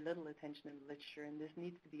received very little attention in the literature, and this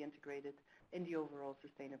needs to be integrated in the overall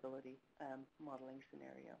sustainability modeling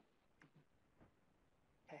scenario.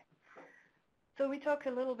 Okay. So we talk a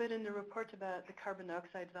little bit in the report about the carbon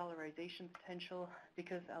dioxide valorization potential.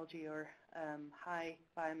 Because algae are high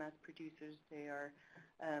biomass producers, they are,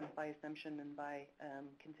 by assumption and by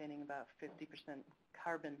containing about 50%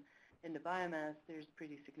 carbon in the biomass, there's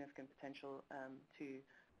pretty significant potential to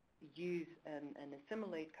use and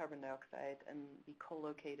assimilate carbon dioxide and be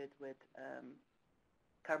co-located with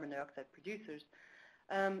carbon dioxide producers.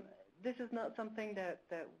 This is not something that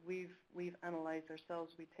we've analyzed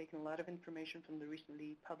ourselves. We've taken a lot of information from the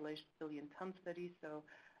recently published billion-ton study, so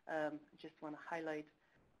just want to highlight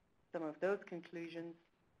some of those conclusions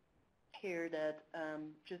here that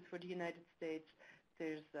just for the United States,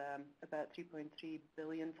 there's about 3.3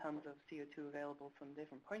 billion tons of CO2 available from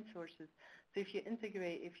different point sources. So if you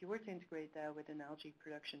were to integrate that with an algae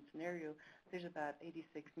production scenario, there's about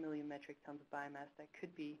 86 million metric tons of biomass that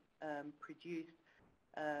could be produced,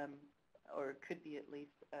 or could be at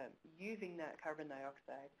least using that carbon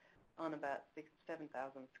dioxide on about 7,000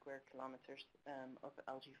 square kilometers of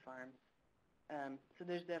algae farms. So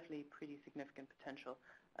there's definitely pretty significant potential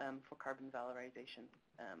for carbon valorization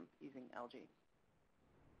using algae.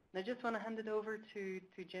 And I just want to hand it over to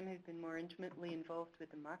Jim, who's been more intimately involved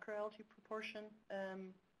with the macroalgae proportion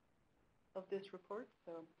of this report.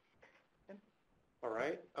 So, Jim. All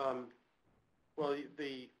right. Well,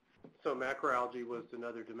 so macroalgae was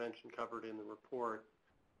another dimension covered in the report,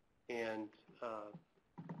 and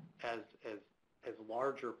as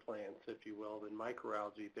larger plants, if you will, than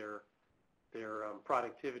microalgae, their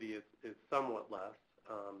productivity is somewhat less,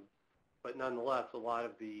 but nonetheless, a lot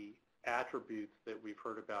of the attributes that we've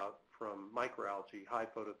heard about from microalgae, high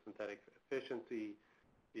photosynthetic efficiency,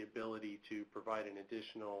 the ability to provide an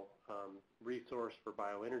additional resource for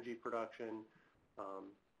bioenergy production,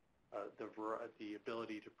 the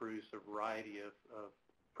ability to produce a variety of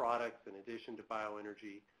products in addition to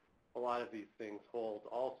bioenergy. A lot of these things hold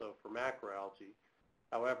also for macroalgae.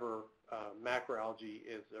 However, macroalgae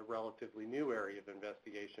is a relatively new area of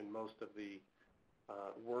investigation. Most of the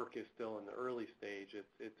work is still in the early stage.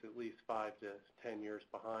 It's at least 5 to 10 years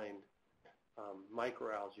behind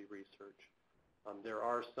microalgae research. There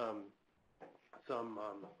are some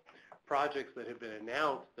projects that have been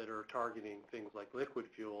announced that are targeting things like liquid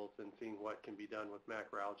fuels and seeing what can be done with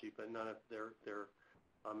macroalgae, but none of they're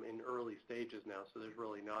in early stages now, so there's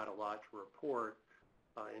really not a lot to report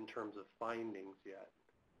in terms of findings yet,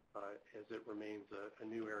 as it remains a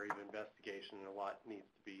new area of investigation and a lot needs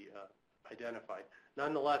to be identified.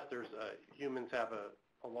 Nonetheless, humans have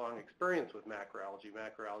a long experience with macroalgae.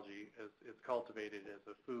 Macroalgae is cultivated as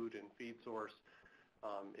a food and feed source.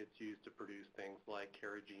 It's used to produce things like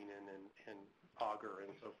carrageenan and agar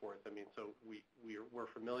and so forth. I mean, so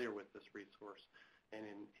we're familiar with this resource. And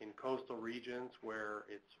in coastal regions where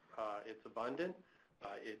it's abundant,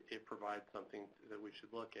 it provides something that we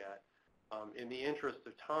should look at. In the interest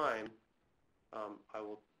of time, I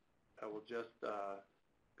will just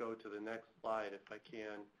go to the next slide if I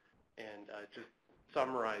can, and just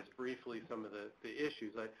summarize briefly some of the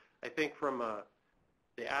issues. I think from a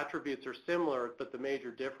The attributes are similar, but the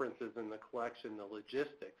major difference is in the collection, the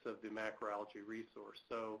logistics of the macroalgae resource.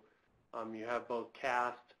 So you have both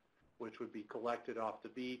cast, which would be collected off the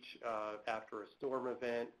beach after a storm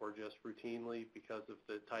event or just routinely because of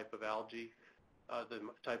the type of algae, the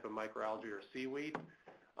type of microalgae or seaweed.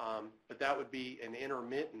 But that would be an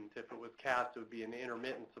intermittent, if it was cast, it would be an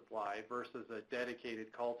intermittent supply versus a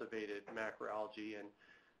dedicated cultivated macroalgae.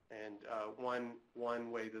 And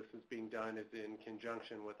one way this is being done is in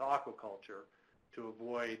conjunction with aquaculture to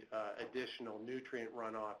avoid additional nutrient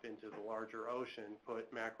runoff into the larger ocean,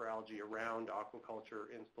 put macroalgae around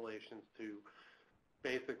aquaculture installations to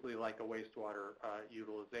basically like a wastewater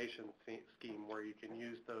utilization scheme where you can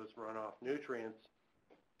use those runoff nutrients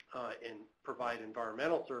and provide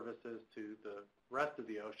environmental services to the rest of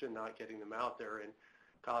the ocean, not getting them out there and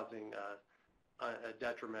causing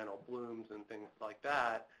detrimental blooms and things like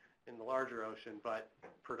that in the larger ocean, but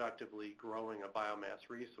productively growing a biomass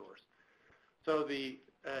resource. So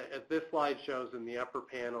as this slide shows in the upper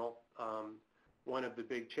panel, one of the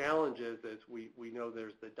big challenges is we know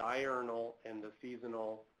there's the diurnal and the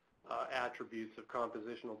seasonal attributes of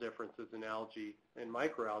compositional differences in algae and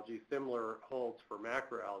microalgae. Similar holds for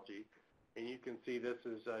macroalgae. And you can see this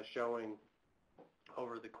is showing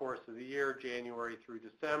over the course of the year, January through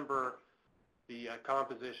December, the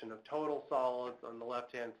composition of total solids on the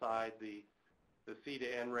left-hand side. The C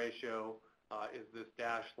to N ratio is this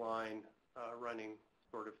dashed line running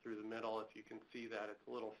sort of through the middle. If you can see that, it's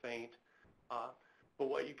a little faint. But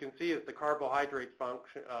what you can see is the carbohydrate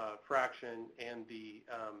fraction and the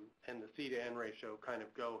C to N ratio kind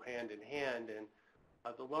of go hand in hand. And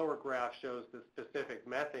the lower graph shows the specific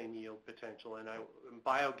methane yield potential. And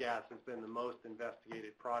biogas has been the most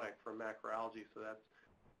investigated product for macroalgae, so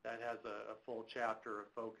that has a full chapter of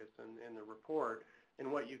focus in the report.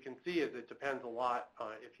 And what you can see is it depends a lot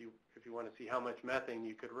if you want to see how much methane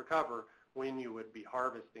you could recover when you would be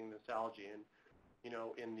harvesting this algae. And you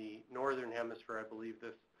know, in the northern hemisphere, I believe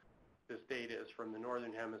this data is from the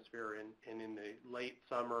northern hemisphere, and in the late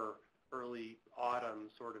summer, early autumn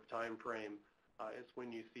sort of time frame is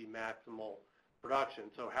when you see maximal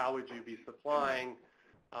production. So how would you be supplying?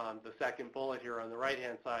 The second bullet here on the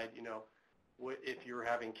right-hand side, you know, if you were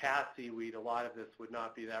having cast seaweed, a lot of this would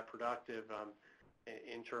not be that productive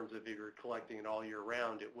in terms of if you're collecting it all year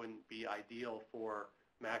round. It wouldn't be ideal for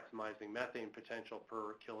maximizing methane potential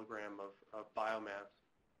per kilogram of biomass.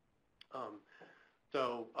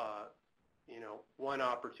 You know, one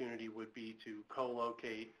opportunity would be to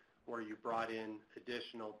co-locate where you brought in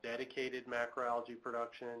additional dedicated macroalgae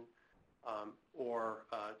production or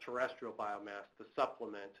terrestrial biomass to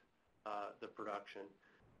supplement the production.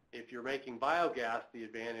 If you're making biogas, the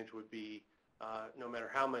advantage would be no matter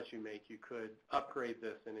how much you make, you could upgrade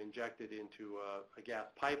this and inject it into a gas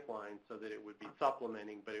pipeline so that it would be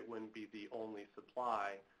supplementing, but it wouldn't be the only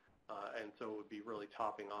supply, and so it would be really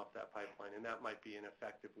topping off that pipeline, and that might be an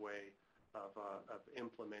effective way of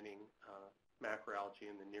implementing macroalgae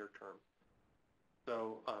in the near term.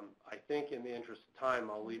 So I think in the interest of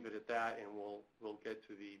time, I'll leave it at that, and we'll get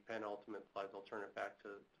to the penultimate slides. I'll turn it back to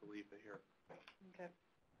Leva here. Okay.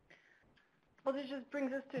 Well, this just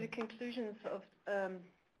brings us to the conclusions of the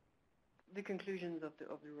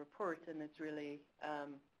report, and it's really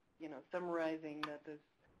you know, summarizing that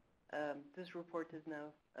this report is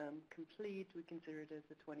now complete. We consider it as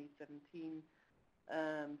the 2017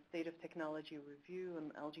 State of Technology Review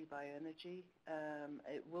on Algae Bioenergy.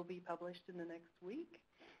 It will be published in the next week.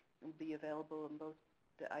 It will be available on both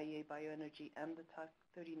the IEA Bioenergy and the TAC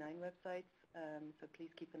 39 websites. So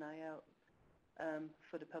please keep an eye out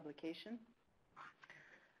for the publication.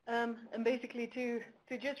 And basically to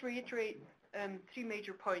just reiterate three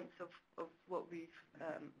major points of what we've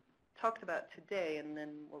talked about today and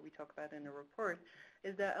then what we talk about in the report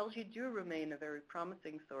is that algae do remain a very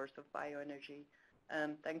promising source of bioenergy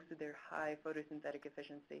thanks to their high photosynthetic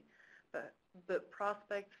efficiency. But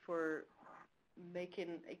prospects for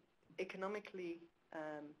making economically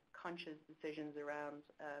conscious decisions around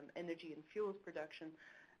energy and fuels production,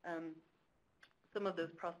 some of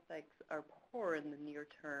those prospects are poor in the near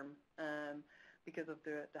term because of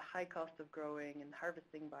the high cost of growing and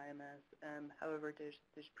harvesting biomass. However,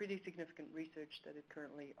 there's pretty significant research that is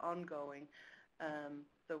currently ongoing,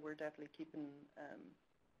 so we're definitely keeping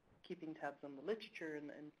tabs on the literature,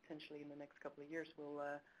 and potentially in the next couple of years we'll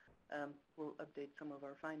update some of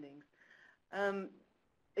our findings.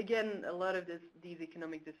 Again, a lot of these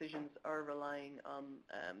economic decisions are relying on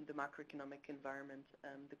the macroeconomic environment,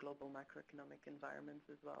 the global macroeconomic environment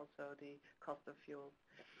as well, so the cost of fuels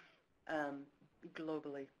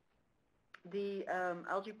globally. The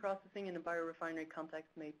algae processing in a biorefinery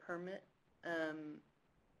context may permit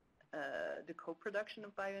the co-production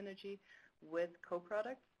of bioenergy with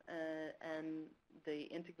co-products and the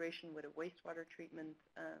integration with a wastewater treatment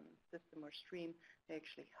system or stream may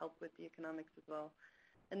actually help with the economics as well.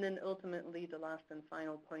 And then ultimately, the last and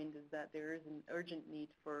final point is that there is an urgent need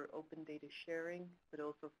for open data sharing, but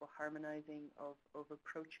also for harmonizing of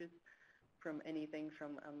approaches from anything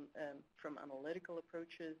from analytical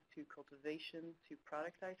approaches to cultivation to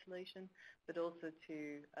product isolation, but also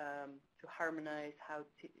to harmonize how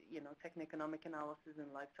techno-economic analysis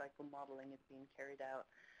and life cycle modeling is being carried out.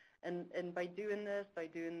 And by doing this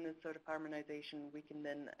sort of harmonization, we can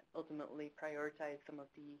then ultimately prioritize some of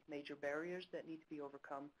the major barriers that need to be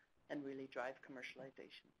overcome and really drive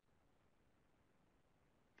commercialization.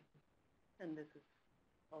 And this is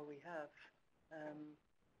all we have.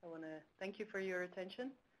 I want to thank you for your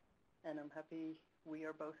attention, and we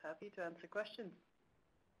are both happy to answer questions.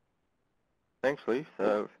 Thanks, Leif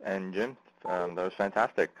and Jim. That was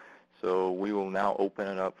fantastic. So we will now open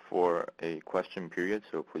it up for a question period,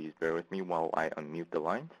 so please bear with me while I unmute the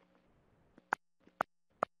lines.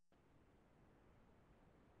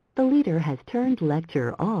 The leader has turned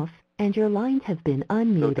lecture off, and your lines have been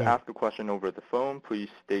unmuted. So to ask a question over the phone, please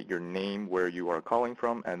state your name, where you are calling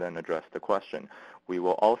from, and then address the question. We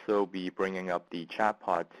will also be bringing up the chat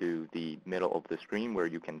pod to the middle of the screen where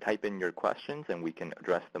you can type in your questions and we can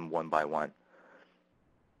address them one by one.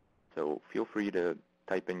 So feel free to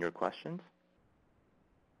type in your questions.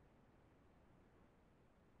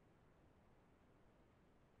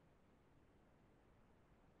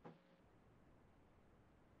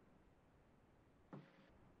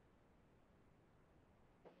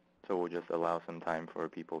 So we'll just allow some time for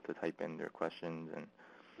people to type in their questions. And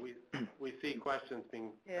we see questions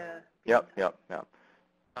being Yep.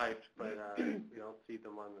 typed, but we don't see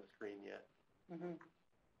them on the screen yet. Mm-hmm.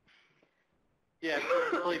 Yeah,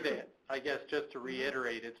 it's really I guess just to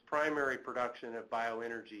reiterate, its primary production of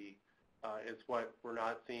bioenergy is what we're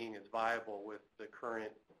not seeing as viable with the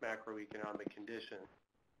current macroeconomic conditions.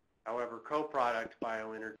 However, co-product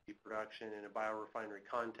bioenergy production in a biorefinery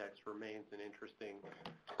context remains an interesting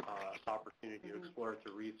opportunity to explore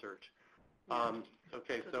through research.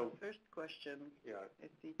 Okay, so the first question.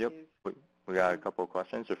 Yep, we got a couple of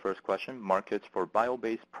questions. The first question, markets for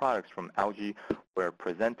bio-based products from algae were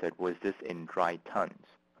presented. Was this in dry tons?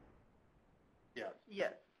 Yes.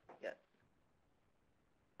 Yes.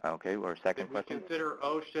 Okay, our second question. Did we consider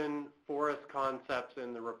ocean forest concepts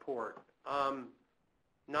in the report?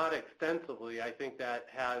 Not extensively. I think that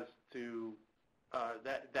has to,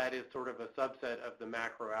 that is sort of a subset of the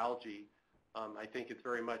macroalgae. I think it's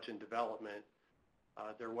very much in development.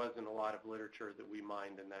 There wasn't a lot of literature that we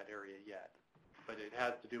mined in that area yet, but it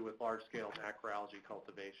has to do with large-scale macroalgae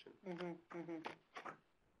cultivation.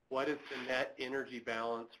 What is the net energy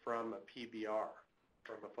balance from a PBR,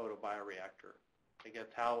 from a photobioreactor? I guess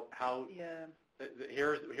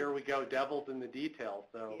here we go, devil's in the details.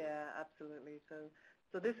 So yeah, absolutely.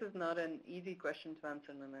 So this is not an easy question to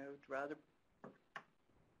answer, and I would rather,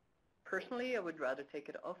 personally, I would rather take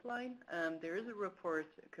it offline. There is a report,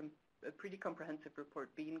 a pretty comprehensive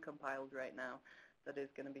report being compiled right now that is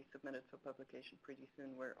going to be submitted for publication pretty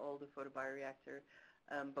soon, where all the photobioreactor,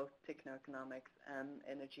 both techno-economics and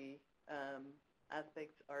energy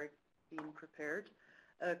aspects are being compared.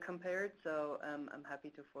 So I'm happy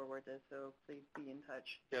to forward this, so please be in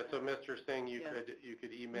touch. Yeah, so Mr. Singh, you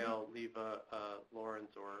could email Leva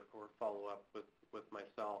Lawrence or follow up with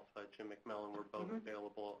myself, Jim McMillan. We're both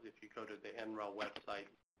available. If you go to the NREL website,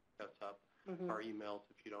 that's up our emails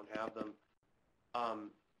if you don't have them.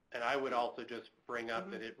 And I would also just bring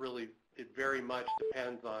up that it very much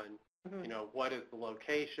depends on, what is the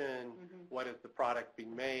location, what is the product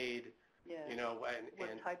being made,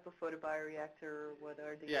 what type of photobioreactor, what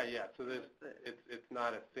are the... Yeah, so it's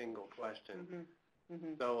not a single question.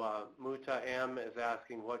 So Muta M is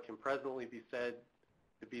asking, what can presently be said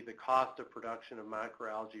to be the cost of production of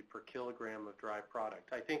macroalgae per kilogram of dry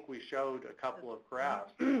product? I think we showed a couple of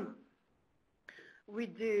graphs. We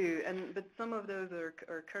do, but some of those are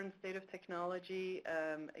current state of technology.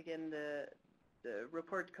 Again, the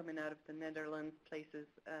report coming out of the Netherlands places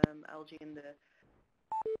algae in the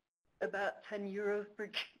about 10 euros per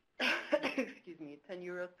 10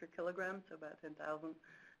 euros per kilogram, so about 10,000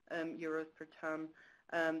 euros per ton.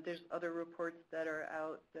 There's other reports that are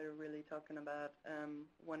out that are really talking about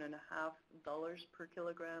 $1.50 per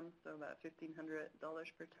kilogram, so about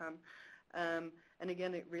 $1,500 per ton. And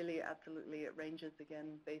again, it really absolutely, it ranges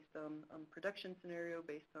again based on production scenario,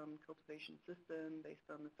 based on cultivation system, based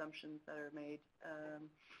on assumptions that are made.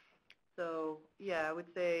 So yeah, I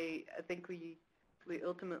would say, I think we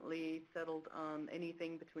ultimately settled on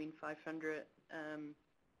anything between 500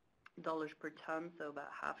 per ton, so about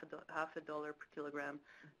half a dollar per kilogram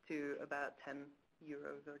to about 10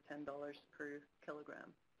 euros or $10 per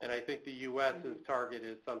kilogram. And I think the U.S.'s target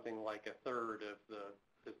is something like a third of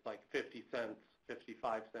it's like 50 cents,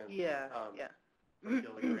 55 cents per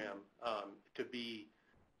kilogram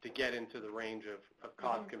to get into the range of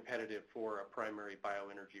cost competitive for a primary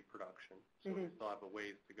bioenergy production. So we still have a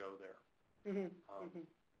ways to go there.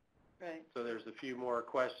 Right. So there's a few more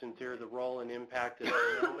questions here. The role and impact of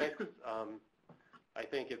genomics. I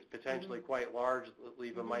think it's potentially quite large.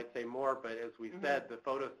 Leva might say more, but as we said, the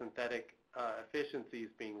photosynthetic efficiencies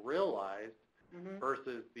being realized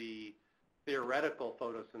versus the theoretical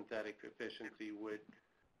photosynthetic efficiency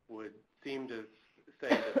would seem to say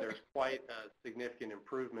that there's quite a significant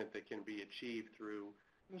improvement that can be achieved through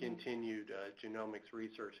continued genomics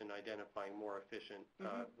research and identifying more efficient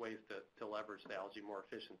ways to leverage the algae more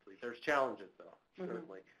efficiently. There's challenges, though,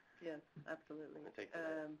 certainly. Yes, absolutely.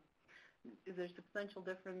 Is there substantial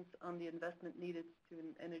difference on the investment needed to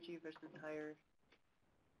an energy versus higher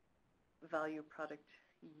value product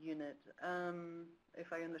unit?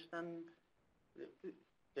 If I understand.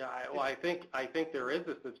 Yeah, I think there is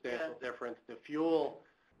a substantial difference. The fuel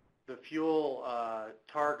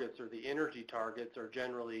targets or the energy targets are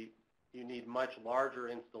generally, you need much larger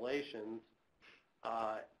installations,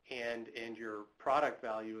 and your product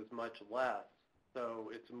value is much less.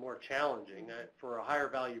 So it's more challenging. For a higher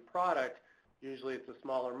value product, usually it's a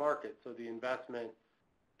smaller market. So the investment,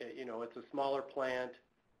 it's a smaller plant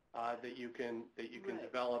that you can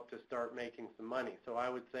develop to start making some money. So I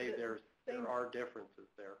would say there are differences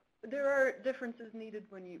there. There are differences needed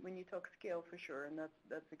when you talk scale, for sure, and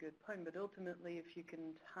that's a good point. But ultimately, if you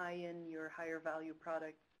can tie in your higher value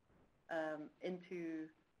products into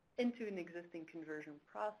an existing conversion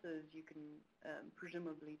process, you can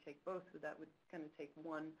presumably take both. So that would kind of take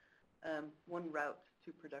one route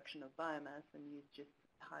to production of biomass, and you just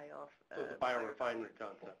tie off. So the biorefinery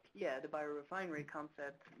concept. Yeah, the biorefinery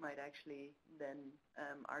concept might actually then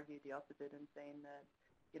argue the opposite and saying that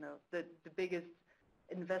the biggest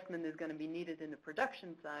investment is going to be needed in the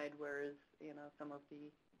production side, whereas some of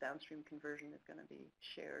the downstream conversion is going to be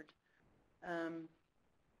shared.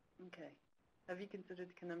 Okay. Have you considered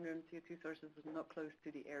the conundrum CO2 sources are not close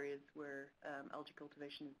to the areas where algae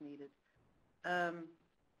cultivation is needed?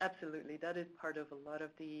 Absolutely. That is part of a lot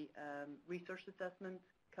of the resource assessment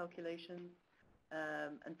calculations,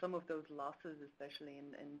 and some of those losses, especially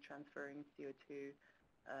in transferring CO2,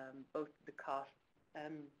 both the costs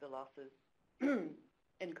and the losses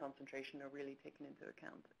in concentration are really taken into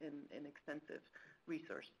account in extensive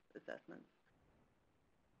resource assessments.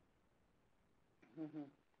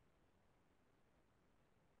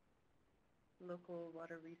 Local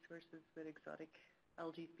water resources with exotic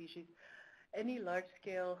algae species. Any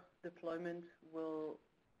large-scale deployment will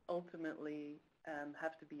ultimately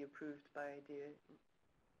have to be approved by the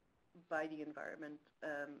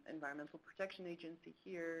Environmental Protection Agency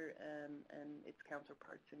here and its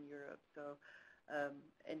counterparts in Europe. So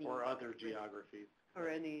or other geographies. Or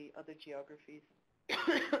any other geographies.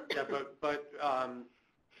 Yeah, but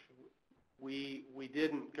we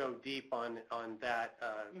didn't go deep on that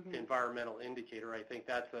environmental indicator. I think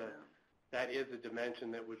that is a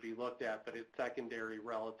dimension that would be looked at, but it's secondary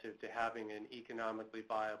relative to having an economically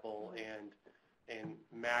viable and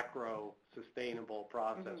macro sustainable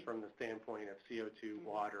process from the standpoint of CO2,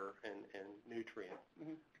 water, and nutrients.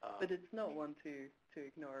 But it's not one to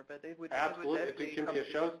ignore, but it would absolutely. It can be a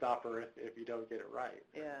showstopper if you don't get it right.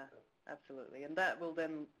 Yeah, absolutely. And that will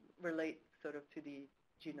then relate sort of to the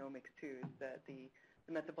genomics too, is that the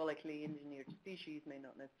metabolically engineered species may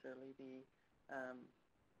not necessarily be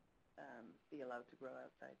allowed to grow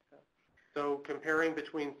outside. So comparing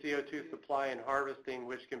between CO2 supply and harvesting,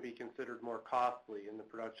 which can be considered more costly in the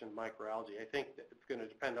production of microalgae, I think that it's going to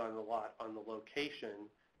depend on the location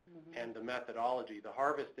and the methodology. The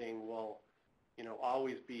harvesting will,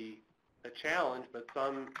 always be a challenge, but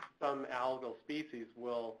some algal species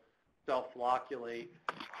will self-flocculate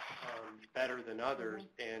better than others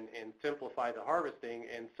and simplify the harvesting,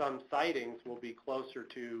 and some sightings will be closer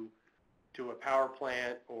to a power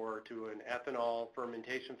plant or to an ethanol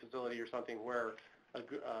fermentation facility or something where a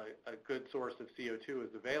good source of CO2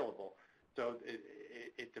 is available. So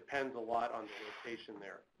it depends a lot on the location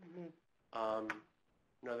there.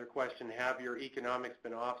 Another question, have your economics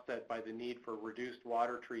been offset by the need for reduced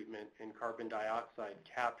water treatment and carbon dioxide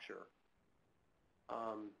capture?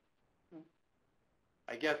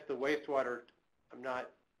 I guess the wastewater,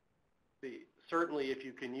 certainly if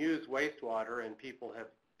you can use wastewater, and people have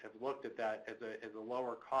looked at that as a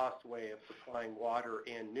lower cost way of supplying water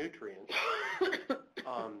and nutrients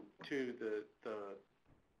to the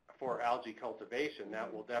for algae cultivation,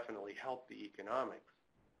 that will definitely help the economics.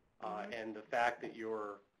 And the fact that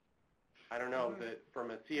you're that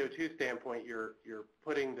from a CO2 standpoint, you're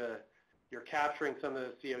capturing some of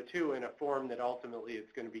the CO2 in a form that ultimately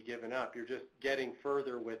it's going to be given up. You're just getting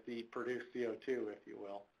further with the produced CO2, if you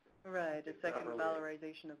will. Right, a second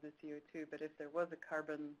valorization of the CO2. But if there was a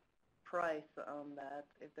carbon price on that,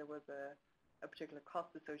 if there was a particular cost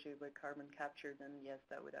associated with carbon capture, then yes,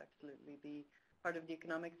 that would absolutely be part of the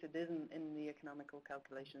economics. It isn't in the economical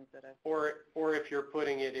calculations that I've... Or if you're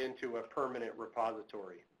putting it into a permanent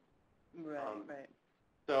repository. Right, right.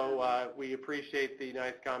 So we appreciate the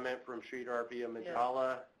nice comment from Sridhar via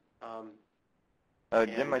Majala.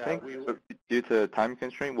 Jim, I think due to time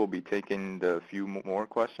constraint, we'll be taking the few more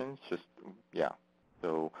questions.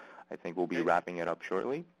 So I think we'll be wrapping it up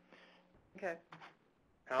shortly. Okay.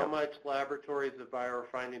 How much laboratories of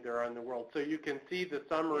biorefining there are in the world? So you can see the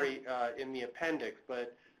summary in the appendix,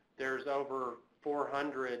 but there's over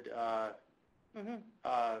 400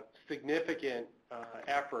 significant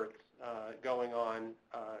efforts going on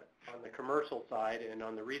the commercial side, and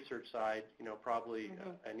on the research side, probably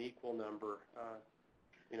an equal number.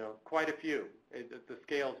 Quite a few. The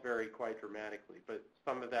scales vary quite dramatically, but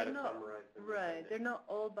some of that is summarized. Right. They're not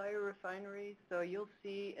all biorefineries, so you'll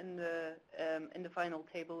see in the final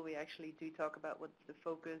table we actually do talk about what's the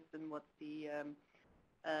focus and what's the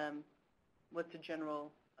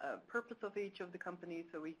general purpose of each of the companies,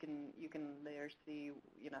 so you can there see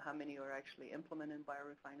how many are actually implementing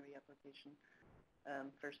biorefinery application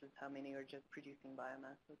versus how many are just producing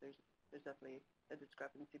biomass. So there's definitely a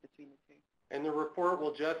discrepancy between the two. And the report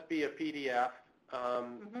will just be a PDF,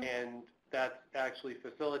 and that actually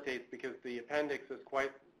facilitates, because the appendix is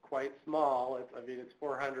quite small. It's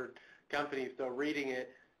 400 companies, so reading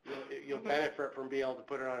it, you'll benefit from being able to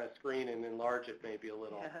put it on a screen and enlarge it maybe a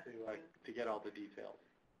little to get all the details.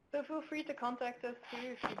 So feel free to contact us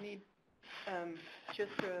too if you need.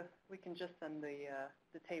 We can just send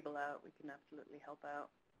the table out. We can absolutely help out.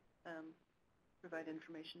 Provide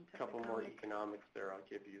information. A couple more economics there. I'll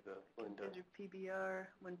give you the Linda. PBR,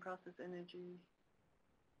 wind process energy.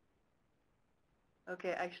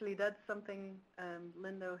 Okay, actually that's something,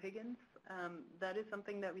 Linda O'Higgins, that is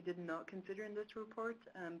something that we did not consider in this report,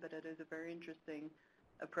 but it is a very interesting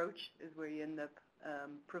approach, is where you end up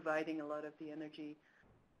providing a lot of the energy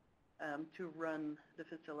to run the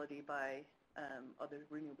facility by other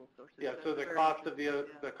renewable sources. Yeah, so the cost of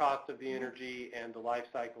the energy and the life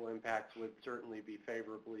cycle impacts would certainly be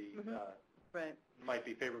favorably might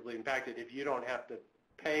be favorably impacted if you don't have to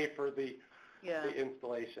pay for the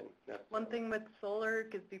installation. One thing with solar,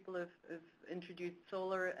 because people have introduced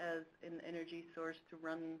solar as an energy source to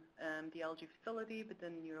run the algae facility, but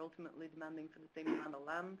then you're ultimately demanding for the same amount of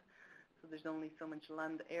land. So there's only so much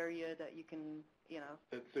land area that you can,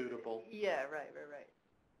 that's suitable. Yeah, right.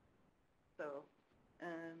 So,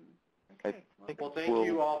 okay. Well, thank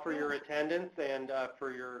you all for your attendance and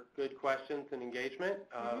for your good questions and engagement.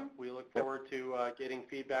 We look forward to getting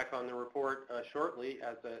feedback on the report shortly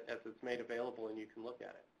as it's made available and you can look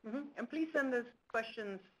at it. And please send us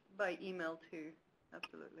questions by email too.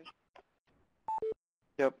 Absolutely.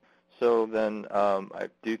 Yep. So then,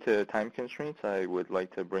 due to time constraints, I would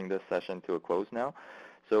like to bring this session to a close now.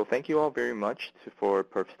 So thank you all very much for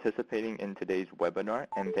participating in today's webinar,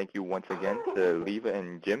 and thank you once again to Leva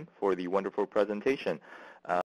and Jim for the wonderful presentation.